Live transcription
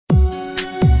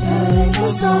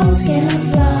songs can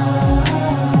fly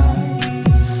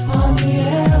on the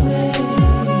airwaves.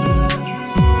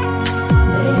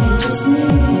 They just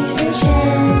need a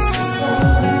chance to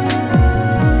start.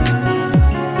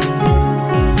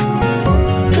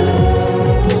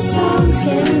 Purple songs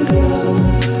can grow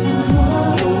and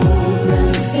hope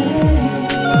and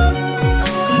faith and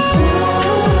fly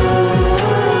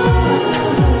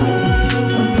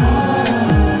from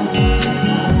heart to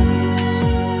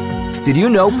heart. Did you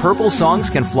know Purple Songs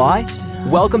Can Fly?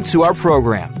 Welcome to our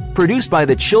program, produced by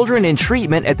the Children in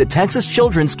Treatment at the Texas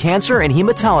Children's Cancer and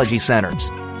Hematology Centers.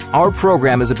 Our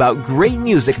program is about great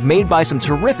music made by some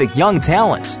terrific young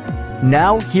talents.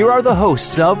 Now, here are the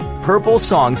hosts of Purple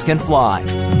Songs Can Fly.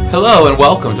 Hello and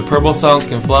welcome to Purple Songs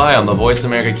Can Fly on the Voice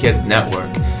America Kids Network.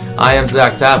 I am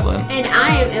Zach Tablin. And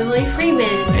I am Emily Freeman.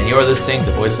 And you're listening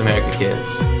to Voice America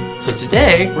Kids. So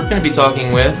today, we're going to be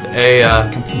talking with a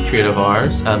compatriot of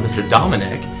ours, Mr.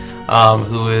 Dominic,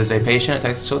 who is a patient at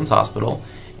Texas Children's Hospital.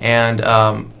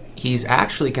 And he's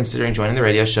actually considering joining the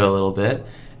radio show a little bit.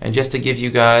 And just to give you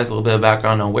guys a little bit of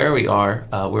background on where we are,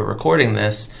 we're recording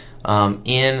this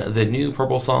in the new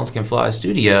Purple Songs Can Fly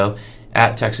studio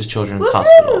at Texas Children's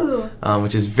Hospital,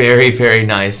 which is very, very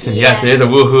nice. And yes, it is a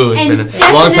woohoo. It's been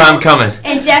a long time coming.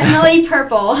 And definitely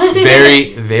purple.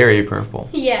 Very, very purple.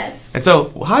 Yes. And so,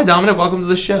 hi Dominic, welcome to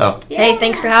the show. Yeah. Hey,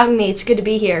 thanks for having me. It's good to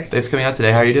be here. Thanks for coming out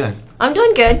today. How are you doing? I'm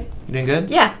doing good. You doing good?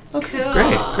 Yeah. Okay,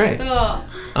 Cool. great.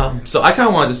 Cool. So I kind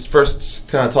of wanted to first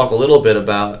kind of talk a little bit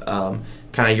about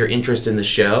kind of your interest in the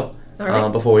show All right.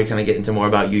 before we kind of get into more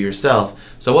about you yourself.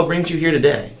 So what brings you here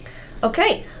today?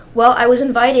 Okay. Well, I was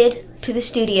invited to the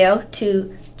studio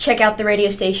to check out the radio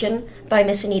station by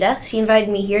Miss Anita. She invited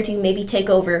me here to maybe take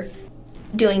over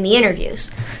doing the interviews.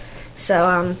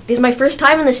 So this is my first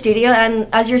time in the studio, and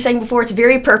as you were saying before, it's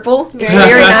very purple. It's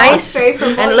very nice. Very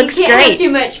purple. And it looks you can't great. have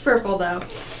too much purple, though.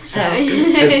 Sounds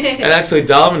good. And actually,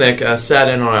 Dominic sat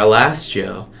in on our last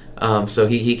show, so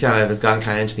he kind of has gotten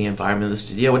kind of into the environment of the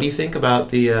studio. What do you think about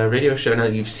the radio show now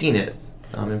that you've seen it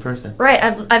in person? Right.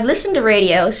 I've listened to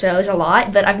radio shows a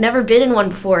lot, but I've never been in one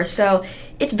before. So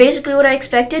it's basically what I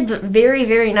expected, but very,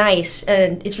 very nice.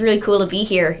 And it's really cool to be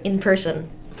here in person.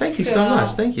 Thank you so Cool.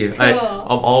 much. Thank you. Cool.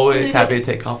 I'm always happy to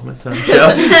take compliments on the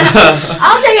show.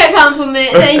 I'll take a compliment.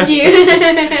 Thank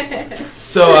you.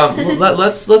 So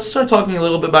let's start talking a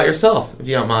little bit about yourself, if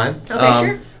you don't mind. Okay,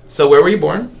 sure. So where were you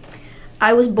born?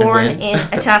 I was born when? in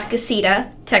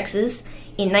Atascocita, Texas,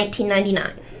 in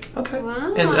 1999. Okay.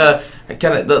 Wow. And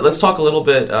kind of let's talk a little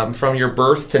bit from your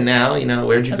birth to now. You know,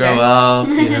 where'd you grow Okay. up?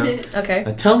 You know, Okay.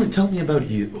 tell me about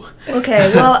you.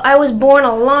 Okay, well, I was born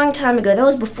a long time ago. That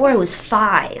was before I was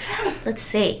 5. Let's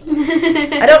see.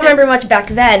 I don't remember much back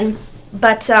then,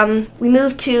 but we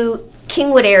moved to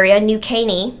Kingwood area, New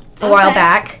Caney, a while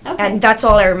back, Okay. and that's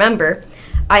all I remember.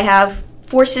 I have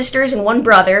 4 sisters and 1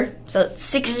 brother, so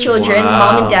 6 children, Wow.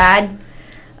 mom and dad,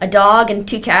 a dog and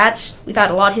 2 cats. We've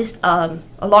had a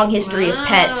long history of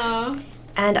pets, Wow.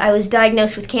 and I was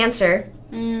diagnosed with cancer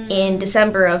in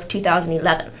December of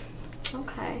 2011.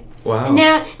 Okay. Wow.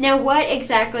 Now, what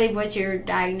exactly was your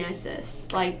diagnosis?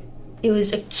 Like, It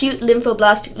was acute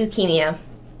lymphoblastic leukemia,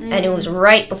 and it was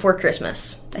right before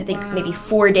Christmas. I think maybe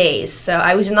 4 days. So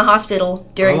I was in the hospital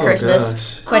during Oh, Christmas.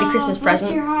 gosh. Quite a Christmas bless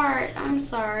present. your heart. I'm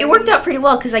sorry. It worked out pretty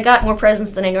well because I got more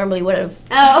presents than I normally would have.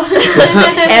 Oh.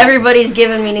 Everybody's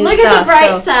giving me new Look stuff. at the bright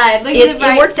so side. Look at the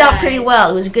bright it worked side. out pretty well.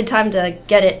 It was a good time to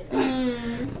get it.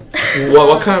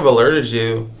 What kind of alerted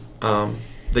you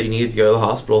that you needed to go to the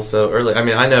hospital so early? I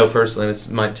mean, I know personally, this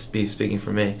might just be speaking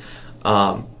for me.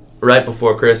 Right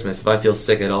before Christmas, if I feel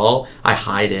sick at all, I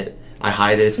hide it.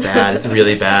 It's bad. It's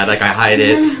really bad. Like, I hide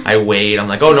it. I wait. I'm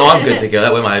like, oh, no, I'm good to go.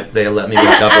 That way they let me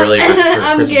wake up early for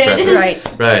I'm Christmas good.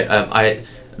 presents. Right.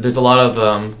 There's a lot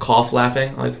of cough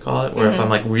laughing, I like to call it, where if I'm,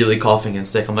 like, really coughing and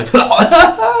sick, I'm like,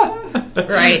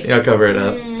 Right. you know, cover it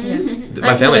up. My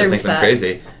I'm family familiar just thinks with I'm that.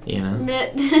 crazy, you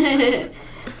know.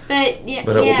 But yeah.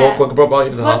 But what brought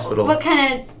you to the hospital? What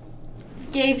kind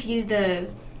of gave you the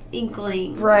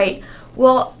inkling? Right.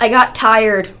 Well, I got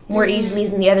tired more easily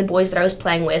than the other boys that I was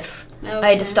playing with. I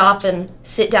had to stop and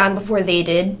sit down before they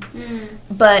did.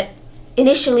 But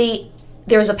initially,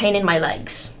 there was a pain in my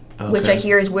legs, which I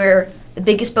hear is where the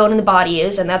biggest bone in the body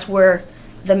is, and that's where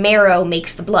the marrow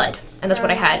makes the blood. And that's what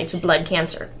I had. It's a blood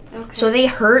cancer. Okay. So they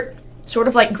hurt, sort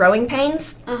of like growing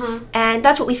pains. And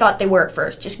that's what we thought they were at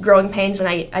first, just growing pains, and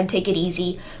I'd take it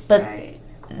easy. But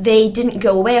they didn't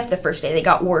go away after the first day. They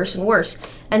got worse and worse.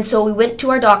 And so we went to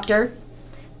our doctor,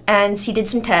 and she did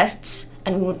some tests,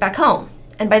 and we went back home.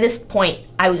 And by this point,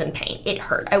 I was in pain. It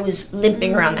hurt. I was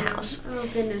limping around the house. Oh,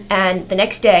 goodness. And the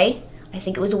next day, I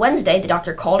think it was a Wednesday, the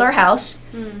doctor called our house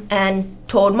and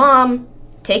told Mom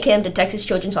take him to Texas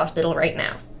Children's Hospital right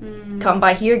now. Come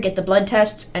by here, get the blood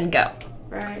tests, and go.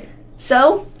 Right.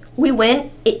 So we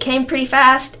went. It came pretty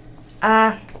fast.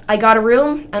 I got a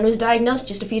room and was diagnosed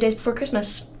just a few days before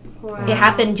Christmas. Wow. It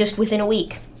happened just within a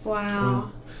week.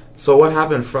 Wow. So what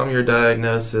happened from your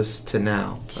diagnosis to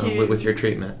now with your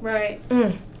treatment? Right.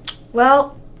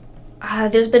 Well,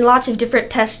 there's been lots of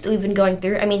different tests that we've been going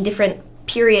through. I mean, different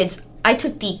periods. I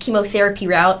took the chemotherapy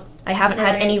route. I haven't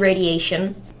had any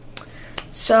radiation.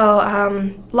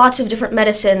 So, lots of different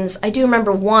medicines. I do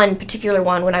remember one particular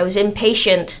one when I was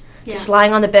inpatient, just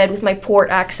lying on the bed with my port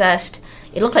accessed.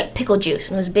 It looked like pickle juice,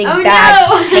 and it was a big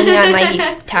bag hanging on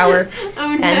my tower. Oh,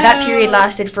 no. And that period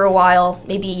lasted for a while,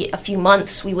 maybe a few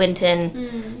months. We went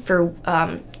in for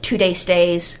 2-day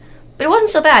stays. But it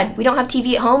wasn't so bad. We don't have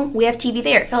TV at home. We have TV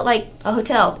there. It felt like a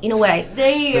hotel, in a way.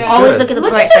 There you go. Always look at the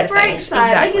bright side of things.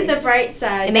 Exactly. Look at the bright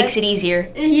side. It makes it easier.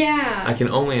 Yeah. I can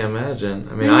only imagine.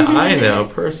 I mean, I know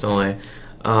personally,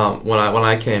 when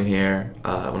I came here,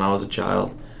 when I was a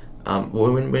child,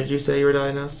 when did you say you were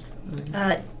diagnosed?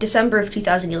 December of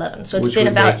 2011. So it's Which been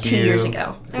would about make 2 years you-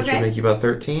 ago. Which would make you about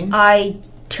 13? I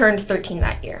turned 13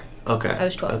 that year. Okay. I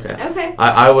was 12. Okay.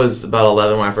 I was about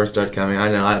 11 when I first started coming.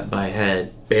 I know I had my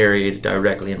head buried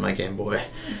directly in my Game Boy.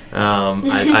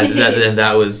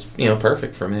 That was,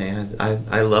 perfect for me.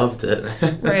 I loved it.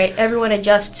 Right. Everyone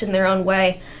adjusts in their own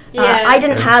way. Yeah. I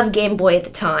didn't have Game Boy at the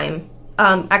time.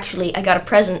 Actually, I got a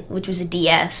present, which was a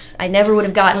DS. I never would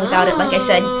have gotten without it. Like I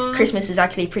said, Christmas is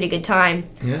actually a pretty good time.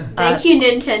 Yeah. Thank you,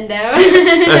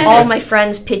 Nintendo. All my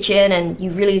friends pitch in, and you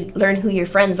really learn who your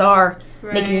friends are,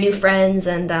 making new Right. friends.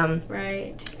 And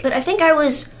Right. But I think I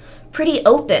was pretty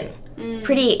open,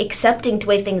 pretty accepting to the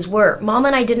way things were. Mom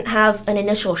and I didn't have an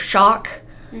initial shock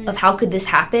of how could this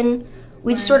happen.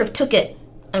 We just sort of took it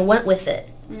and went with it.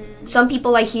 Some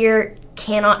people I hear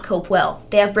cannot cope well.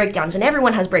 They have breakdowns, and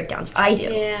everyone has breakdowns. I do.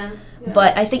 Yeah.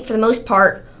 But I think for the most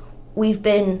part, we've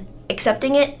been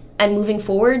accepting it and moving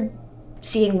forward,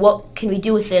 seeing what can we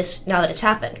do with this now that it's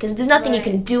happened. Because there's nothing you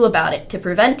can do about it to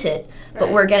prevent it,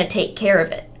 but we're going to take care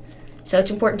of it. So it's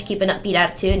important to keep an upbeat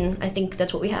attitude, and I think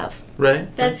that's what we have.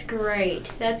 Right? That's great.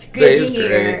 That's That good is to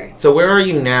hear. great. So where are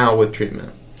you now with treatment?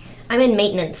 I'm in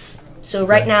maintenance. So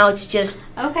right now it's just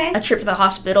Okay. a trip to the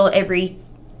hospital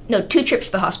 2 trips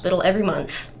to the hospital every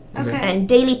month. Okay. And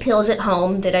daily pills at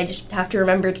home that I just have to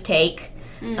remember to take.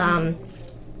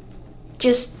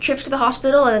 Just trips to the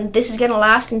hospital, and this is going to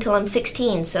last until I'm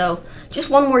 16. So just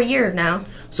one more year now.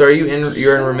 So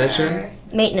you're in remission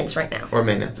Maintenance right now. or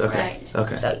maintenance? Okay. Right.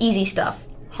 Okay. So easy stuff.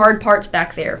 Hard parts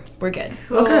back there. We're good.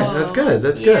 Okay, that's good.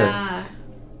 That's good. Yeah.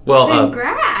 Well,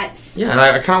 Congrats. yeah, and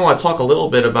I kind of want to talk a little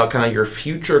bit about kind of your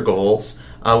future goals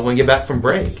when we get back from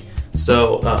break.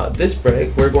 So this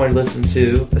break, we're going to listen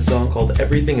to a song called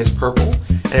 "Everything Is Purple,"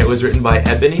 and it was written by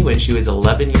Ebony when she was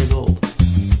 11 years old.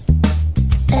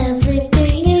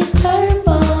 Everything is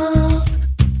purple.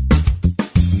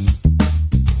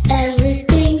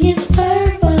 Everything is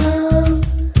purple.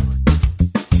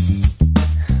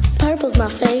 Purple's my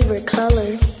favorite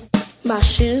color. My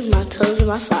shoes, my toes, and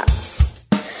my socks.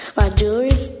 My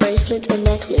jewelry, bracelets, and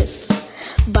necklace.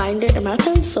 Binder, and my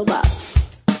pencil box.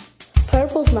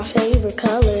 Purple's my favorite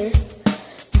color.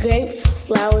 Grapes,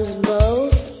 flowers, and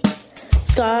bows.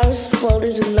 Scarves,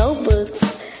 folders, and notebooks.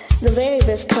 The very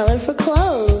best color for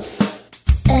clothes.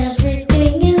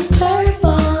 Everything is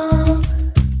purple.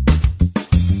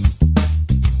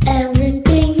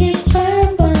 Everything is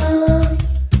purple.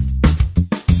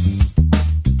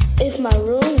 If my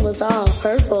room was all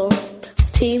purple,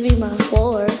 TV my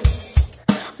floor,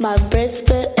 my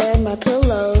bedspread and my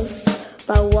pillows,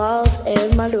 my walls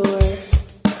and my door,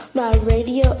 my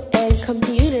radio and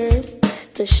computer,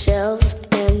 the shelves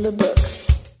and the books.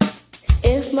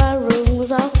 If my room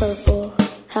was all purple,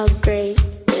 how great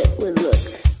it would look.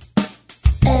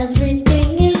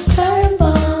 Everything is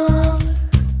purple.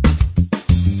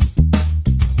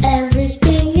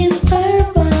 Everything is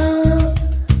purple.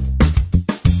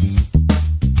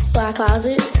 My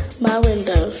closet, my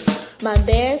windows, my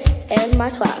bears, and my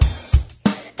clock.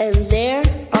 And there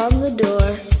on the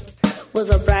door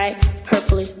was a bright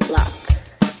purpley lock.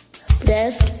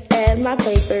 Desk and my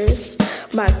papers,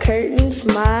 my curtains,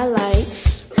 my lights.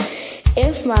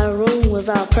 If my room was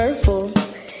all purple,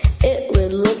 it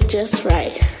would look just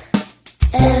right.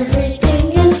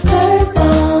 Everything is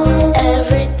purple.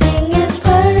 Everything is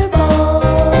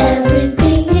purple.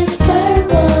 Everything is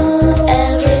purple.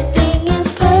 Everything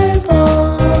is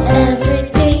purple.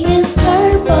 Everything is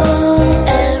purple.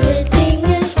 Everything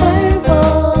is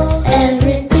purple.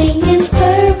 Everything is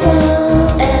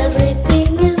purple.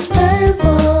 Everything is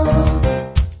purple.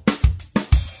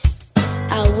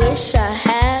 I wish I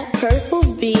had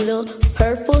purple beetle,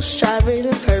 purple strawberries,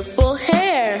 and purple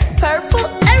hair. Purple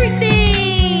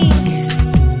everything!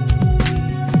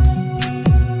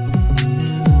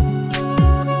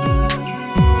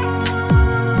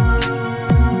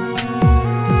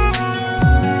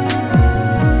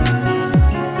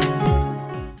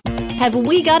 Have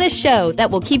we got a show that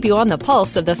will keep you on the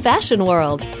pulse of the fashion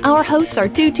world? Our hosts are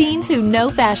two teens who know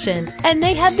fashion, and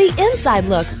they have the inside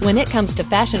look when it comes to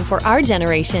fashion for our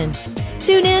generation.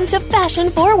 Tune in to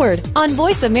Fashion Forward on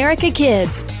Voice America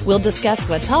Kids. We'll discuss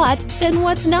what's hot and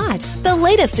what's not, the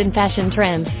latest in fashion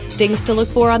trends, things to look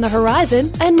for on the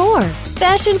horizon, and more.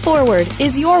 Fashion Forward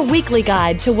is your weekly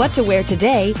guide to what to wear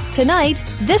today, tonight,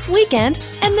 this weekend,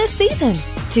 and this season.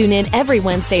 Tune in every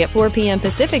Wednesday at 4 p.m.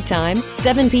 Pacific Time,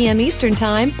 7 p.m. Eastern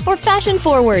Time for Fashion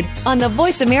Forward on the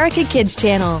Voice America Kids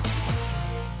channel.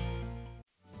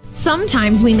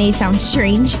 Sometimes we may sound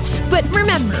strange, but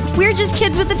remember, we're just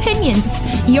kids with opinions.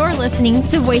 You're listening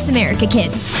to Voice America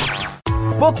Kids.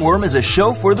 Bookworm is a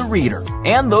show for the reader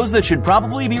and those that should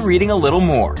probably be reading a little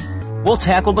more. We'll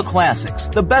tackle the classics,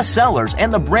 the bestsellers,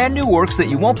 and the brand new works that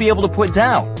you won't be able to put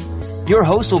down. Your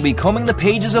host will be combing the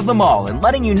pages of them all and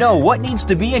letting you know what needs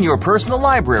to be in your personal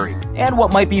library and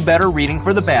what might be better reading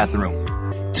for the bathroom.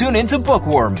 Tune into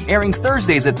Bookworm, airing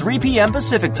Thursdays at 3 p.m.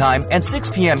 Pacific Time and 6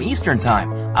 p.m. Eastern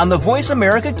Time on the Voice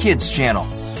America Kids channel.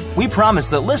 We promise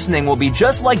that listening will be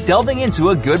just like delving into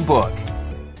a good book.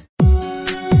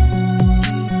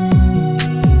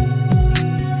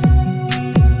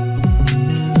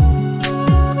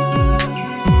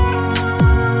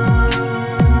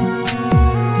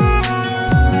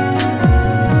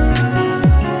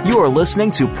 You are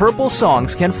listening to Purple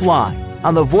Songs Can Fly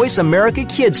on the Voice America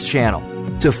Kids channel.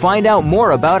 To find out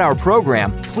more about our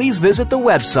program, please visit the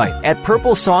website at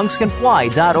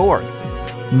purplesongscanfly.org.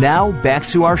 Now, back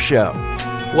to our show.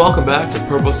 Welcome back to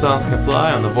Purple Songs Can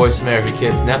Fly on the Voice America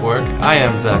Kids Network. I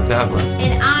am Zach Tavlin.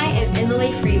 And I am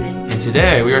Emily Freeman. And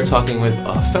today we are talking with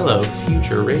a fellow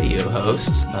future radio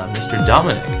host, Mr.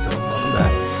 Dominic. So welcome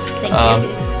back. Thank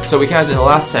you. So we kind of, in the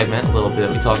last segment, a little bit,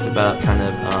 we talked about kind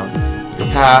of your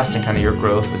past and kind of your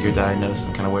growth with your diagnosis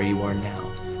and kind of where you are now.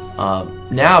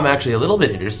 Now I'm actually a little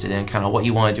bit interested in kind of what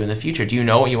you want to do in the future. Do you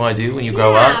know what you want to do when you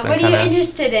grow up? What are you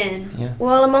interested in? Yeah.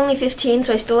 Well, I'm only 15,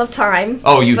 so I still have time.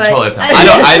 Oh, you totally have time.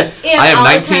 I am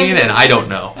 19 and I don't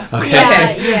know.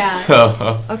 Okay. Yeah.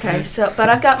 So. Okay, but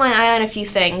I've got my eye on a few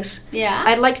things. Yeah.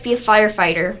 I'd like to be a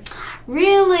firefighter.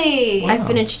 Really? Wow. I've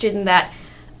been interested in that.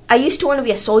 I used to want to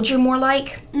be a soldier more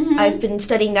like. Mm-hmm. I've been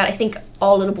studying that. I think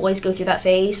all little boys go through that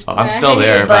phase. Oh, I'm still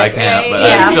there, but I can't. But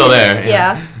yeah. I'm still there.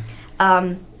 Yeah.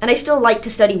 And I still like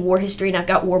to study war history, and I've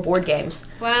got war board games.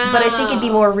 Wow. But I think it'd be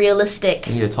more realistic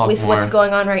You need to talk with more. what's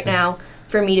going on right now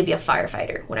for me to be a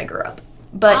firefighter when I grow up.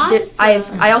 But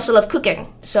Awesome. I also love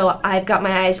cooking, so I've got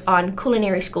my eyes on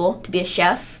culinary school to be a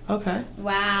chef. Okay.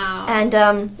 Wow. And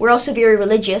we're also very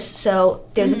religious, so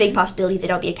there's a big possibility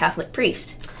that I'll be a Catholic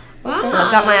priest. Wow. So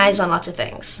I've got my eyes on lots of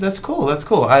things. That's cool.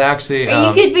 I'd actually.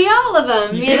 You could be all of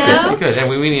them, you know? You could. And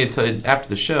we need to, after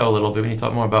the show a little bit, we need to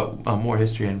talk more about more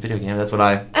history and video games. That's what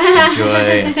I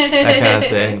enjoy, and that kind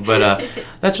of thing. But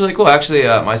that's really cool. Actually,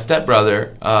 my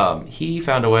stepbrother, he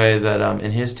found a way that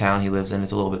in his town he lives in,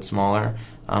 it's a little bit smaller.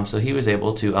 So he was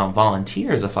able to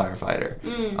volunteer as a firefighter,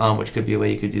 which could be a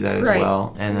way you could do that as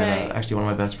well. And then actually one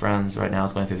of my best friends right now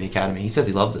is going through the academy. He says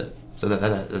he loves it. So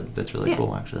that's really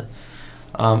cool, actually.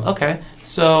 Okay,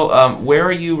 so where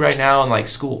are you right now in like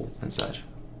school and such?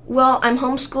 Well, I'm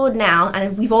homeschooled now,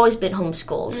 and we've always been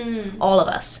homeschooled, all of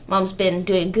us. Mom's been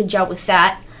doing a good job with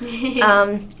that.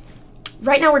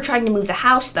 Right now we're trying to move the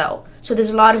house, though, so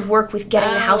there's a lot of work with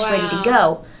getting the house ready to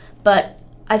go. But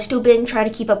I've still been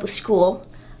trying to keep up with school.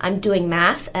 I'm doing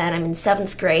math, and I'm in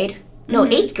 7th grade. No,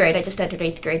 8th grade. I just entered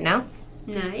 8th grade now.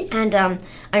 Nice. And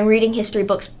I'm reading history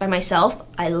books by myself.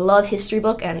 I love history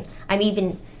book, and I'm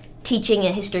even teaching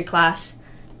a history class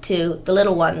to the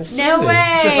little ones. No way.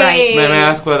 Right. May I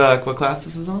ask what class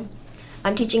this is on?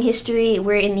 I'm teaching history.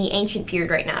 We're in the ancient period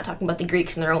right now, talking about the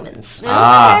Greeks and the Romans.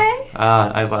 I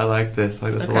like this. I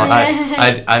like this a lot.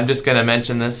 I'm just going to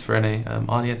mention this for any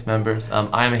audience members.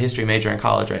 I'm a history major in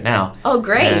college right now. Oh,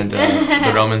 great. And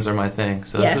the Romans are my thing,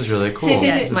 so Yes. this is really cool.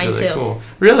 Yes, This is mine really too. cool.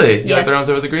 Really? You Yes. like the Romans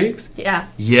over the Greeks? Yeah.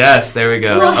 Yes, there we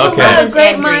go. Well, Okay. Romans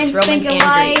great and minds Greeks, think Romans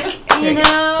and alike, Greeks. you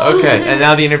know? Okay, and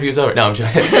now the interview's over. No, I'm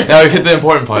joking. Now we get the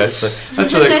important parts. But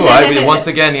that's really cool. I mean, once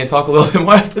again, you can talk a little bit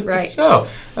more after the show.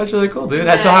 That's really cool, dude.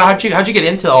 So how'd you get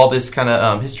into all this kind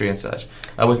of history and such?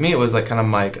 With me, it was like kind of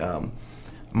like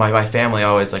my family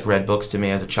always like read books to me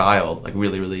as a child, like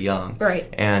really, really young. Right.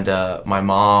 And my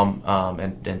mom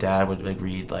and dad would like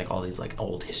read like all these like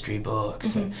old history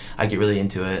books, and I'd get really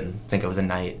into it and think I was a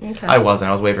knight. Okay. I wasn't.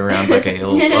 I was waving around like a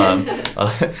little.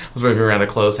 I was waving around a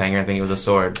clothes hanger and thinking it was a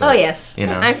sword. But, Oh yes, you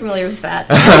know. I'm familiar with that.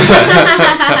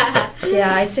 So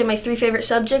yeah, I'd say my 3 favorite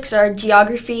subjects are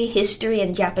geography, history,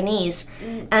 and Japanese.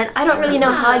 And I don't really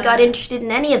know how I got interested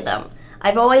in any of them.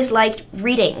 I've always liked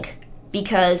reading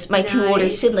because my 2 older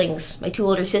siblings, my 2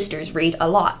 older sisters, read a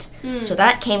lot. So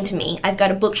that came to me. I've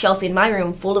got a bookshelf in my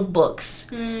room full of books,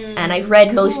 and I've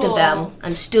read most of them.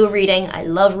 I'm still reading. I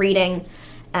love reading.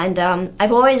 And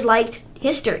I've always liked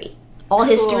history. All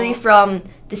history from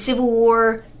the Civil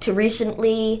War to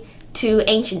recently to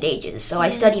ancient ages. So I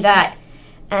study that.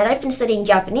 And I've been studying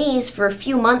Japanese for a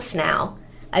few months now.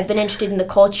 I've been interested in the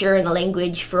culture and the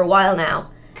language for a while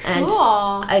now. And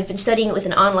I've been studying it with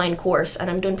an online course, and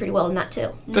I'm doing pretty well in that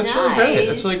too. That's really great.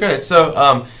 That's really great.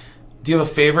 So, do you have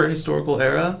a favorite historical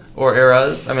era or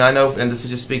eras? I mean, I know, and this is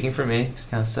just speaking for me.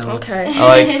 Just kind of settle. Okay. I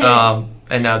like,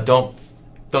 and now don't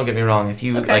get me wrong. If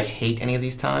you like hate any of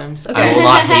these times, I will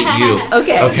not hate you.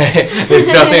 Okay. Okay. It's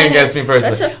nothing against me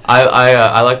personally.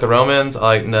 I like the Romans. I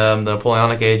like the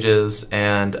Napoleonic ages,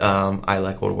 and I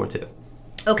like World War II.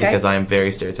 Okay. Because I am very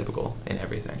stereotypical in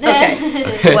everything.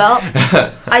 Okay. Well,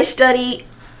 I study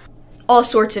all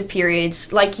sorts of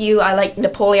periods. Like you, I like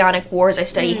Napoleonic Wars. I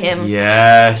study him.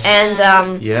 Yes. And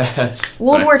yes.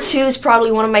 World War II is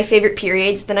probably one of my favorite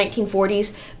periods, the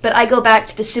 1940s. But I go back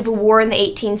to the Civil War in the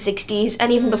 1860s,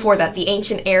 and even before that, the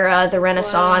Ancient Era, the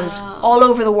Renaissance, all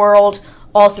over the world,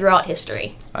 all throughout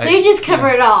history. So you just cover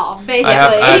it all, basically.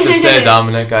 I have to say,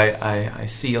 Dominic, I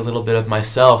see a little bit of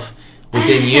myself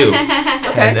within you.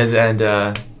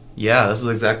 And yeah, this is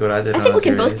exactly what I did. I think we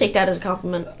can both take that as a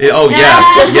compliment.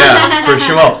 Yeah, for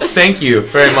sure. Well, thank you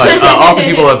very much. Often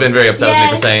people have been very upset with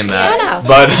me for saying that.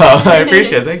 But I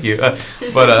appreciate it. Thank you.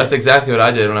 But that's exactly what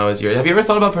I did when I was your age. Have you ever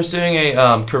thought about pursuing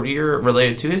a career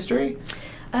related to history?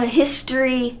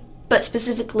 History, but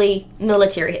specifically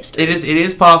military history. It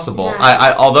is possible.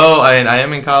 Nice. Although I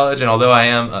am in college, and although I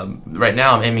am right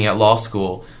now, I'm aiming at law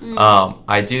school.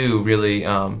 I do really,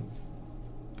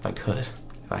 if I could,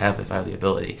 if I have the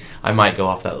ability, I might go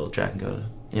off that little track and go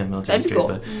to military history. Cool.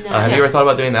 But have you ever thought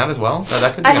about doing that as well?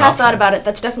 That could be I an have option. thought about it.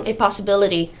 That's definitely a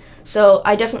possibility. So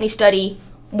I definitely study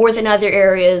more than other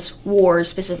areas, wars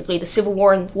specifically. The Civil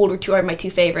War and World War II are my 2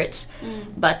 favorites.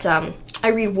 But I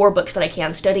read war books that I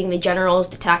can, studying the generals,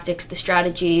 the tactics, the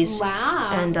strategies,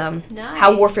 and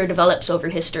how warfare develops over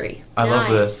history. I love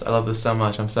this. I love this so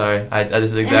much. I'm sorry. I do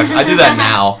that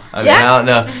now.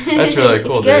 No, that's really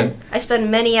cool, It's good. dude. I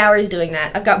spend many hours doing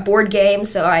that. I've got board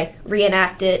games, so I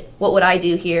reenact it. What would I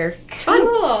do here? It's fun.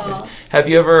 Cool. Have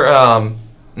you ever? And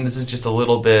this is just a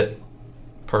little bit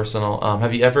personal.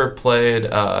 Have you ever played?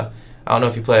 I don't know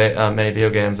if you play many video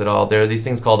games at all. There are these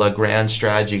things called grand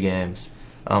strategy games.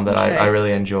 That I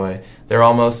really enjoy. They're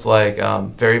almost like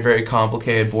very, very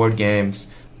complicated board games,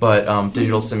 but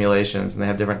digital simulations, and they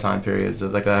have different time periods.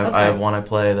 Like I have one I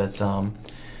play that's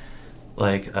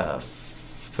like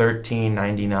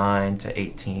 1399 to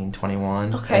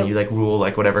 1821, and you like rule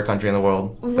like whatever country in the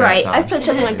world. Right, I've played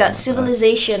something like that.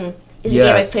 Civilization is a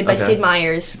game I played by Sid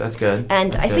Meier's. That's good.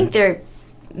 And I think they're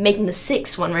making the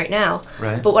 6th one right now.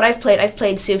 Right. But what I've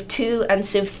played Civ 2 and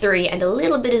Civ 3 and a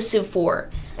little bit of Civ 4.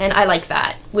 And I like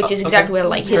that, which is exactly what I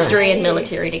like, history and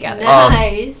military together.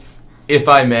 Nice. If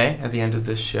I may, at the end of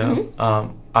this show,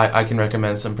 I can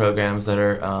recommend some programs that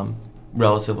are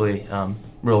relatively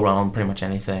real on pretty much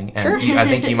anything. And I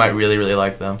think you might really, really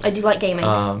like them. I do like gaming.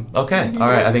 Okay, all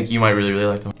right. I think you might really, really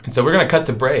like them. And so we're going to cut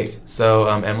to break. So,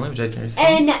 Emily, would you like to introduce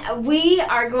And we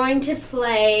are going to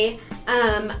play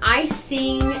I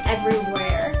Sing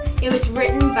Everywhere. It was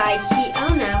written by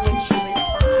Kiona when she was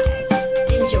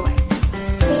 5. Enjoy. I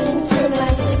sing to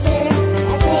my sister,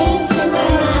 I sing to my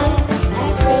mom, I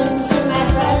sing to my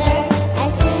brother, I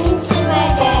sing to my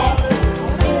dad,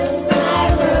 through my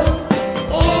room,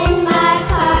 in my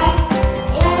car,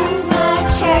 in my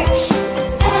church,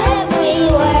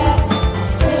 everywhere. I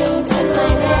sing to my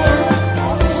nana, I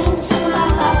sing to my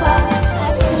papa, I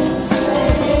sing to the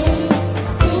rich, I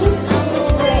sing to the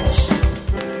rich.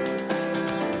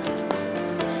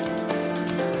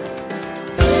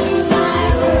 In my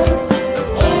room,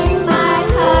 in my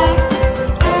car,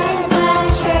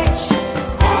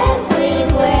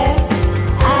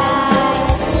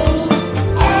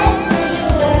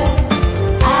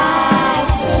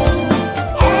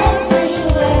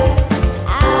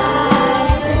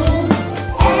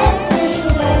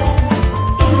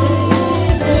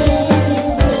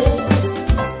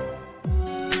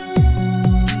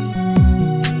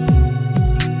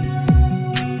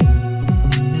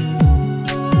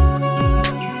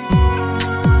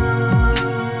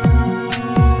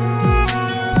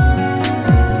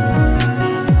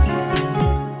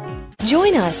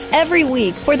 us every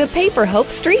week for the Paper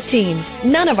Hope Street Team.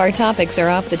 None of our topics are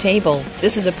off the table.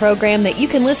 This is a program that you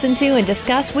can listen to and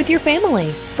discuss with your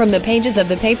family. From the pages of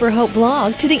the Paper Hope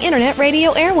blog to the internet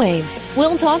radio airwaves,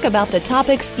 we'll talk about the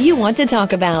topics you want to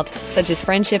talk about, such as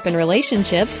friendship and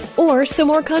relationships, or some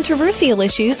more controversial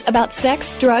issues about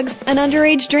sex, drugs, and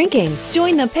underage drinking.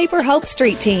 Join the Paper Hope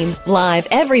Street Team live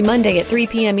every Monday at 3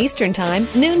 p.m. Eastern Time,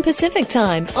 noon Pacific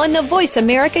Time on the Voice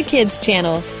America Kids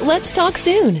channel. Let's talk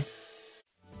soon.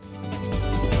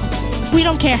 We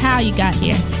don't care how you got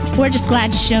here. We're just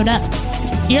glad you showed up.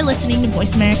 You're listening to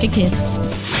Voice America Kids.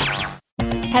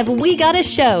 Have we got a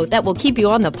show that will keep you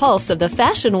on the pulse of the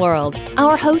fashion world?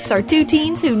 Our hosts are two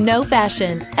teens who know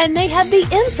fashion, and they have the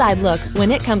inside look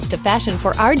when it comes to fashion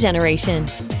for our generation.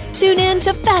 Tune in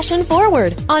to Fashion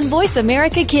Forward on Voice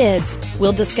America Kids.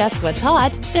 We'll discuss what's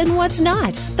hot and what's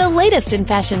not, the latest in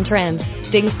fashion trends,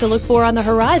 things to look for on the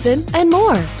horizon, and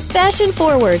more. Fashion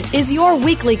Forward is your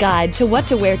weekly guide to what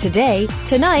to wear today,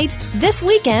 tonight, this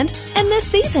weekend, and this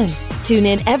season. Tune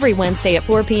in every Wednesday at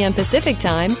 4 p.m. Pacific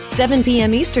Time, 7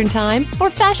 p.m. Eastern Time for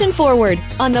Fashion Forward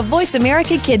on the Voice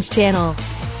America Kids channel.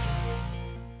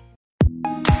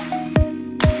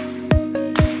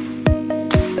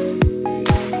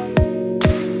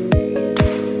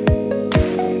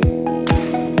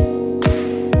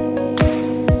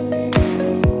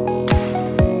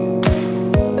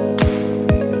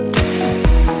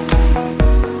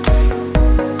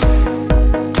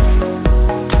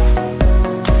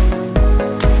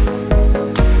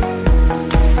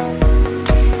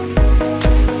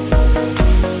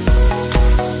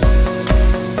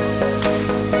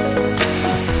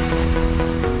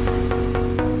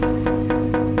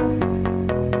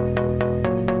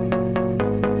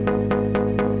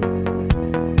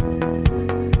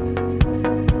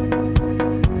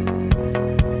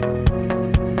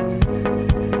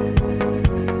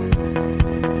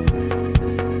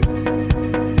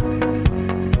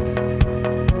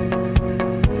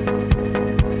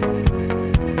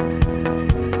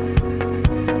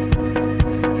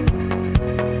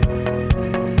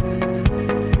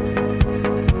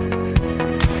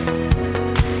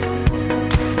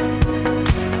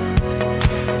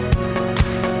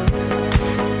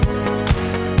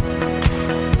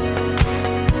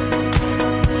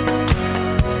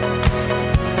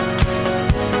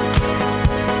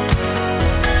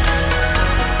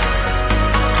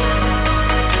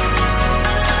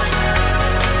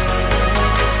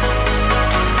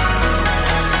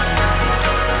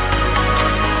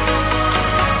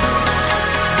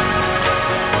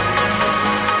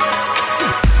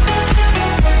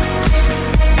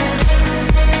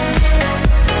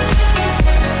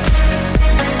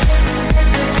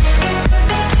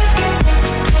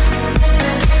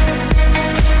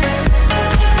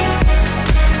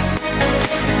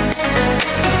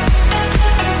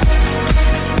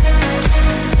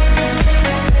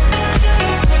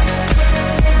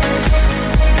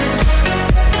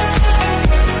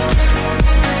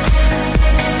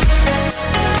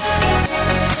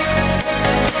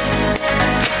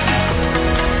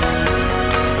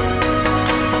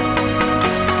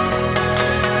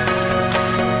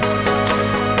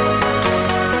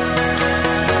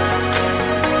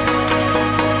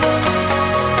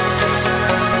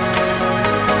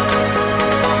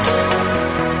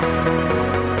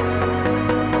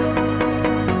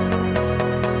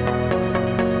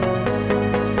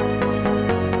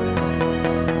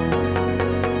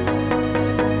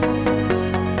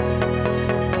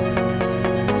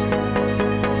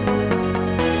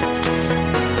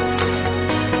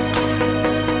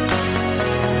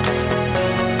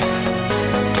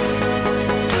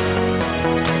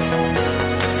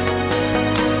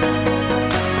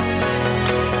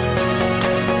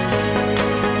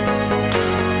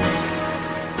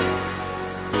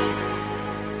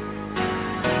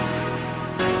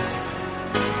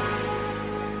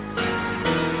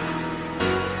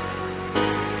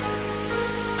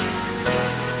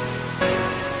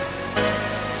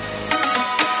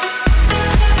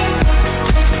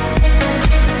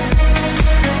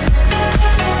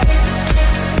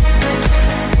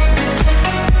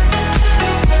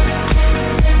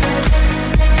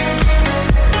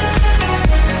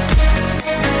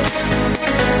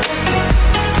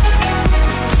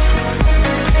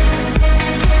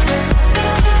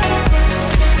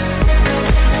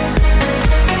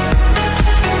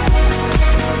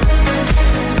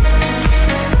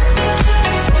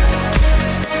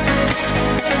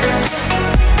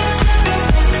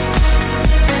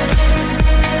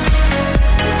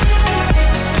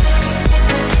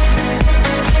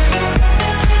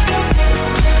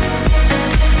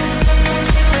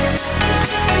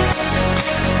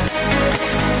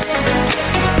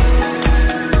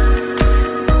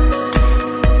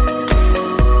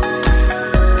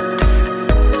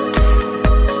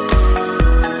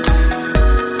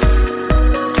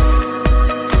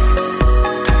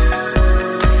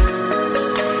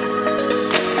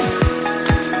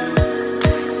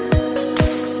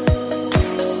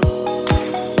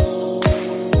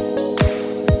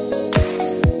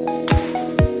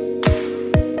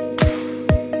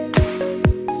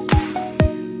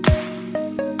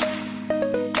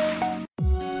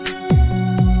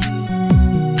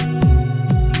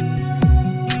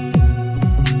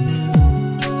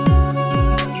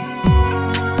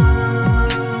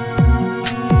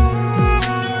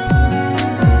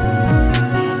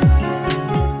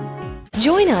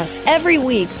 Join us every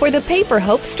week for the Paper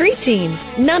Hope Street Team.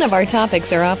 None of our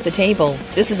topics are off the table.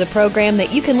 This is a program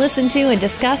that you can listen to and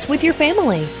discuss with your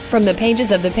family. From the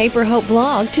pages of the Paper Hope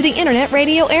blog to the internet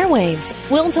radio airwaves,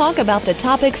 we'll talk about the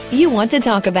topics you want to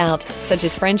talk about, such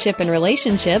as friendship and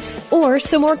relationships, or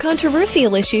some more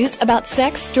controversial issues about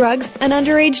sex, drugs, and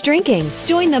underage drinking.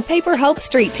 Join the Paper Hope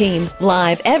Street Team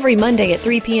live every Monday at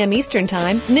 3 p.m. Eastern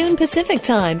Time, noon Pacific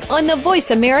Time on the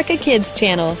Voice America Kids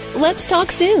channel. Let's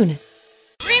talk soon.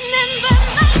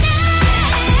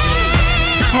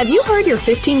 Have you heard your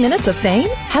 15 minutes of fame?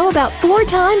 How about 4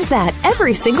 times that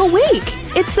every single week?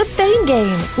 It's the Fame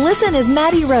Game. Listen as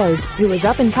Maddie Rose, who is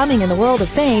up and coming in the world of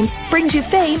fame, brings you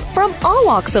fame from all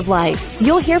walks of life.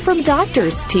 You'll hear from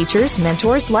doctors, teachers,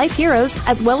 mentors, life heroes,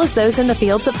 as well as those in the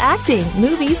fields of acting,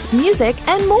 movies, music,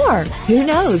 and more. Who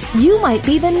knows? You might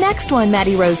be the next one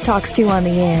Maddie Rose talks to on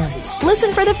the air.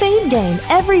 Listen for the Fame Game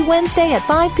every Wednesday at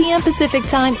 5 p.m. Pacific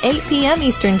Time, 8 p.m.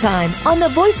 Eastern Time on the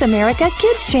Voice America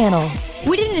Kids channel.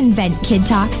 We didn't invent Kid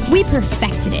Talk, we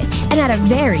perfected it, and at a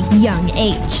very young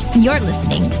age. You're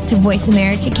listening to Voice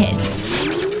America Kids.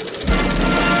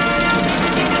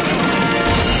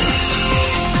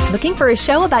 Looking for a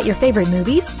show about your favorite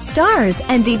movies, stars,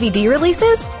 and DVD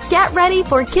releases? Get ready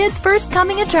for Kids' First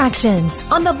Coming attractions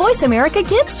on the Voice America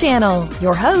Kids channel.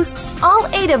 Your hosts, all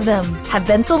 8 of them, have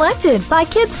been selected by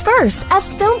Kids First as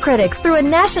film critics through a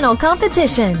national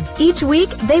competition. Each week,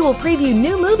 they will preview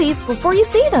new movies before you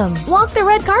see them, walk the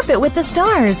red carpet with the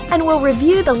stars, and will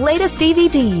review the latest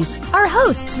DVDs. Our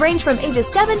hosts range from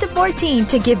ages 7 to 14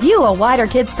 to give you a wider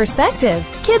kids' perspective.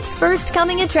 Kids' First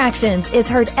Coming Attractions is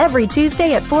heard every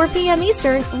Tuesday at 4 p.m.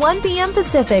 Eastern, 1 p.m.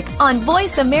 Pacific on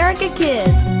Voice America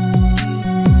Kids.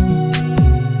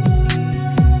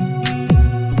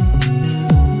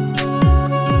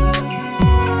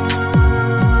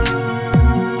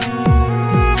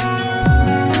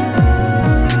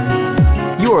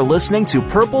 You are listening to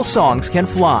Purple Songs Can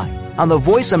Fly on the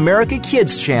Voice America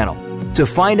Kids channel. To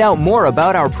find out more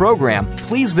about our program,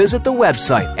 please visit the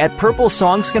website at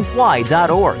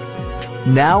purplesongscanfly.org.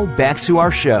 Now, back to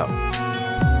our show.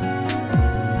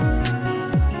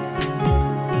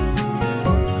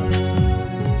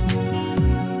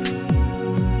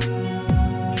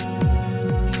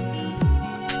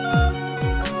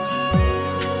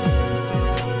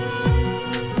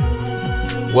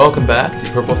 Welcome back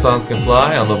to Purple Songs Can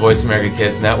Fly on the Voice America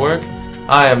Kids Network.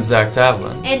 I am Zach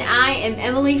Tavlin. And I am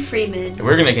Emily Freeman. And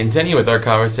we're going to continue with our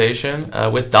conversation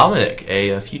with Dominic,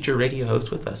 a future radio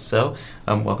host with us. So,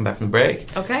 welcome back from the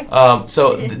break. Okay.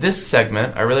 This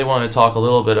segment, I really want to talk a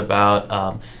little bit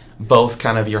about both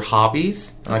kind of your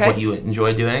hobbies, like what you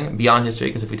enjoy doing, beyond history,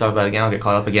 because if we talk about it again, I'll get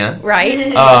caught up again. Right.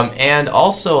 And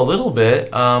also a little bit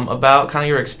about kind of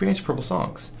your experience with Purple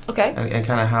Songs. Okay. And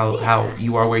kind of how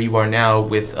you are where you are now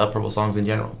with Purple Songs in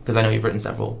general, because I know you've written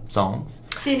several songs.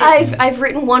 I've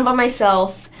written one by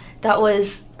myself. That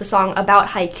was the song About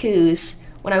Haikus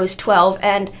when I was 12,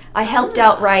 and I helped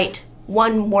out write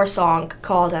one more song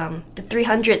called the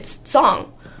 300th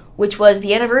Song, which was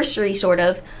the anniversary, sort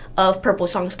of Purple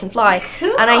Songs Can Fly,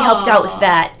 Cool. and I helped out with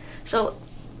that. So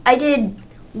I did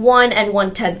 1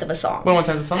 1/10 of a song.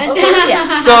 1/10 of a song? Okay.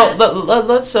 Yeah. So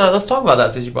let's talk about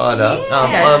that since you brought it up.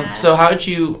 Yeah. So how did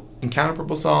you encounter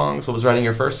Purple Songs? What was writing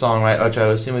your first song, right? Which I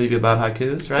would assume would be about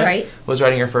haikus, right? Right. What was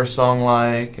writing your first song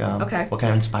like? Okay. What kind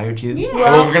of inspired you? Yeah.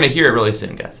 Well, we're going to hear it really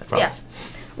soon, guys. I promise.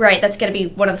 Right, that's going to be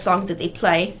one of the songs that they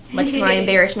play, much to my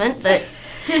embarrassment, but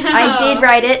I did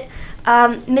write it.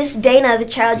 Miss Dana, the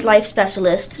child's life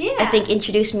specialist, I think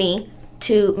introduced me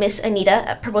to Miss Anita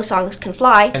at Purple Songs Can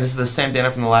Fly. And this is the same Dana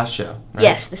from the last show, right?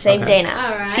 Yes, the same Dana.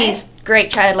 All right. She's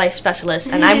great child life specialist,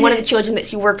 and I'm one of the children that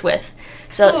she worked with.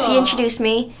 So she introduced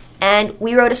me, and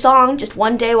we wrote a song just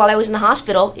one day while I was in the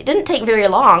hospital. It didn't take very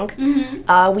long.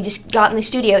 Mm-hmm. We just got in the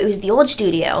studio. It was the old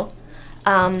studio.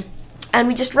 And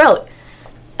we just wrote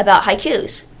about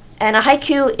haikus. And a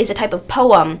haiku is a type of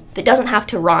poem that doesn't have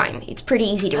to rhyme. It's pretty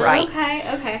easy to write.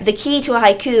 Okay. The key to a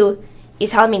haiku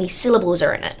is how many syllables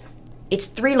are in it. It's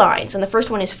 3 lines, and the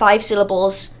first one is 5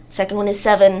 syllables, second one is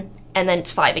 7, and then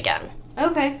it's 5 again.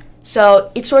 Okay. So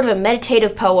it's sort of a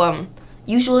meditative poem,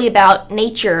 usually about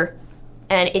nature,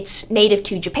 and it's native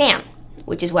to Japan,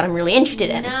 which is what I'm really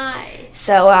interested in. Nice.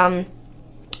 So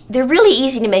they're really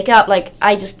easy to make up. Like,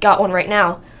 I just got one right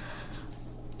now.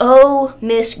 Oh,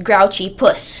 Miss Grouchy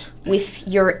Puss, with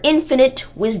your infinite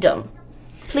wisdom,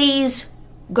 please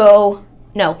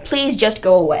just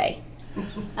go away. Oh,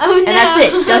 no. And that's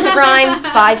it. Doesn't rhyme.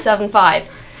 575.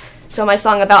 So my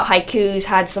song about haikus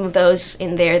had some of those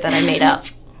in there that I made up.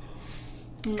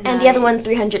 Nice. And the other one,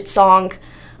 300th Song,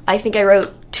 I think I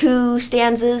wrote 2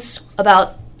 stanzas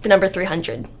about the number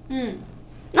 300.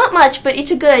 Not much, but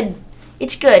it's good,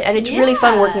 and it's really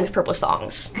fun working with purple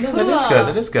songs. No, that is good.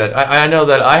 That is good. I know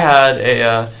that I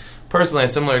had personally a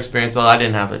similar experience, although I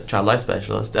didn't have a child life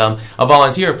specialist. A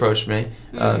volunteer approached me,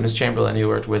 Ms. Chamberlain, who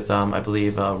worked with, I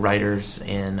believe, writers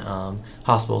in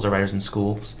hospitals or writers in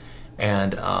schools.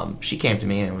 And she came to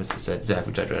me and said, Zach,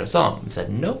 would you like to write a song? I said,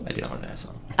 nope, I do not want to write a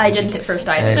song. I didn't at first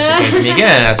either. And then she came to me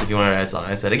again and asked if you want to write a song.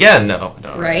 I said, again, no, I don't want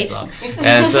to write a song.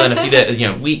 And so in a few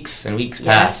days, weeks and weeks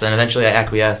passed, and eventually I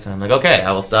acquiesced, and I'm like, okay,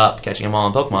 I will stop catching them all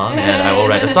in Pokemon, and I will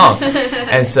write a song.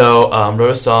 And so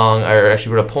wrote a song, or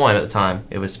actually wrote a poem at the time.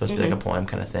 It was supposed to be like a poem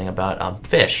kind of thing about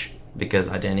fish, because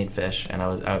I didn't eat fish, and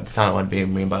at the time I wanted to be a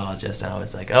marine biologist, and I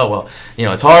was like, oh well,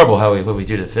 it's horrible what we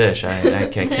do to fish. I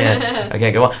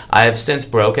can't go on. I have since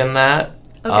broken that.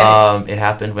 Okay. It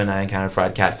happened when I encountered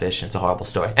fried catfish, and it's a horrible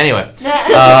story. Anyway,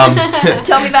 tell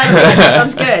me about it.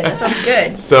 That sounds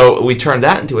good. So we turned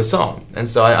that into a song, and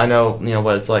so I know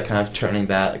what it's like, kind of turning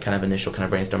that kind of initial kind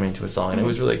of brainstorming into a song, and it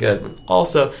was really good.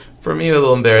 Also, for me, a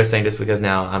little embarrassing just because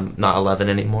now I'm not 11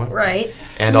 anymore. Right.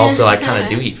 And also, I kind of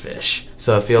do eat fish,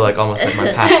 so I feel like almost like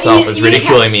my past self is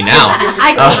ridiculing me now.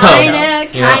 I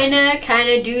kind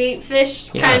of do eat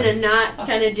fish, kind of not,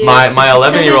 kind of do. My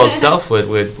 11-year-old self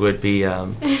would be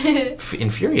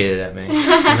infuriated at me.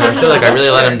 And I feel like I really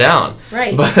let him down.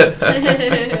 Right. But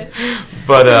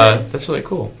that's really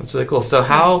cool. That's really cool. So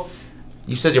how?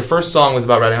 You said your first song was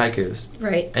about writing haikus.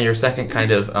 Right. And your second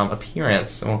kind of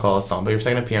appearance, I won't call it a song, but your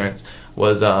second appearance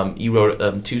was you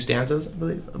wrote 2 stanzas, I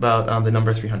believe, about the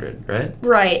number 300, right?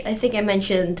 Right. I think I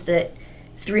mentioned that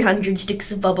 300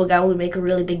 sticks of bubblegum would make a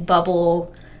really big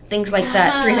bubble. Things like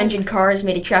that. 300 cars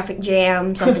made a traffic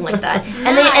jam, something like that.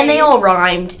 Nice. And they all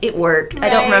rhymed. It worked. Right. I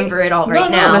don't remember it all now.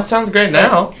 No, that sounds great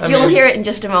now. You'll hear it in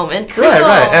just a moment. Right.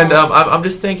 And I'm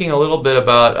just thinking a little bit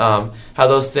about how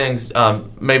those things,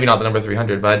 maybe not the number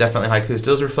 300, but definitely haikus,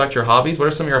 those reflect your hobbies. What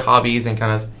are some of your hobbies and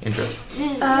kind of interests?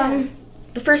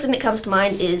 The first thing that comes to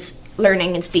mind is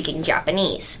learning and speaking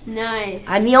Japanese. Nice.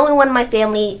 I'm the only one in my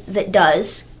family that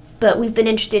does. But we've been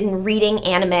interested in reading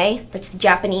anime, that's the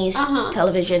Japanese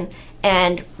television,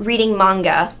 and reading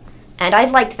manga. And I've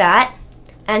liked that.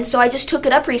 And so I just took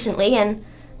it up recently, and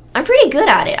I'm pretty good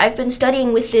at it. I've been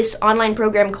studying with this online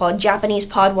program called Japanese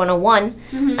Pod 101,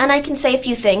 and I can say a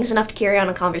few things, enough to carry on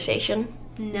a conversation.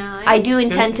 Nice. I do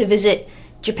intend to visit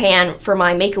Japan for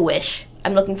my Make-A-Wish.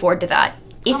 I'm looking forward to that.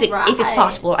 If it's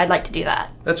possible, I'd like to do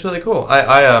that. That's really cool.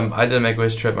 I did a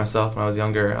Make-A-Wish trip myself when I was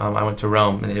younger. I went to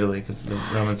Rome in Italy because the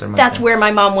Romans are my That's thing. where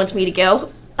my mom wants me to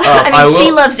go.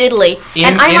 C loves Italy,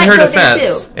 and I might go there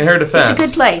too. In her defense, it's a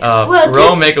good place.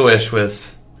 Rome Make-A-Wish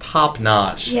was top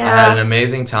notch. Yeah. I had an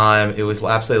amazing time. It was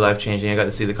absolutely life changing. I got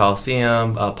to see the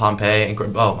Colosseum, Pompeii,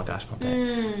 and oh my gosh,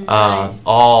 Pompeii! Nice.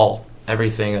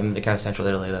 Everything in the kind of central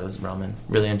Italy that was Roman.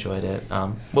 Really enjoyed it.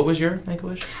 What was your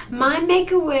Make-A-Wish? My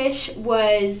Make-A-Wish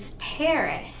was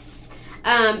Paris.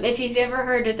 If you've ever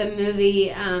heard of the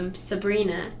movie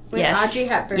Sabrina with Audrey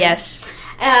Hepburn. Yes.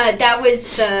 That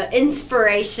was the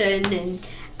inspiration, and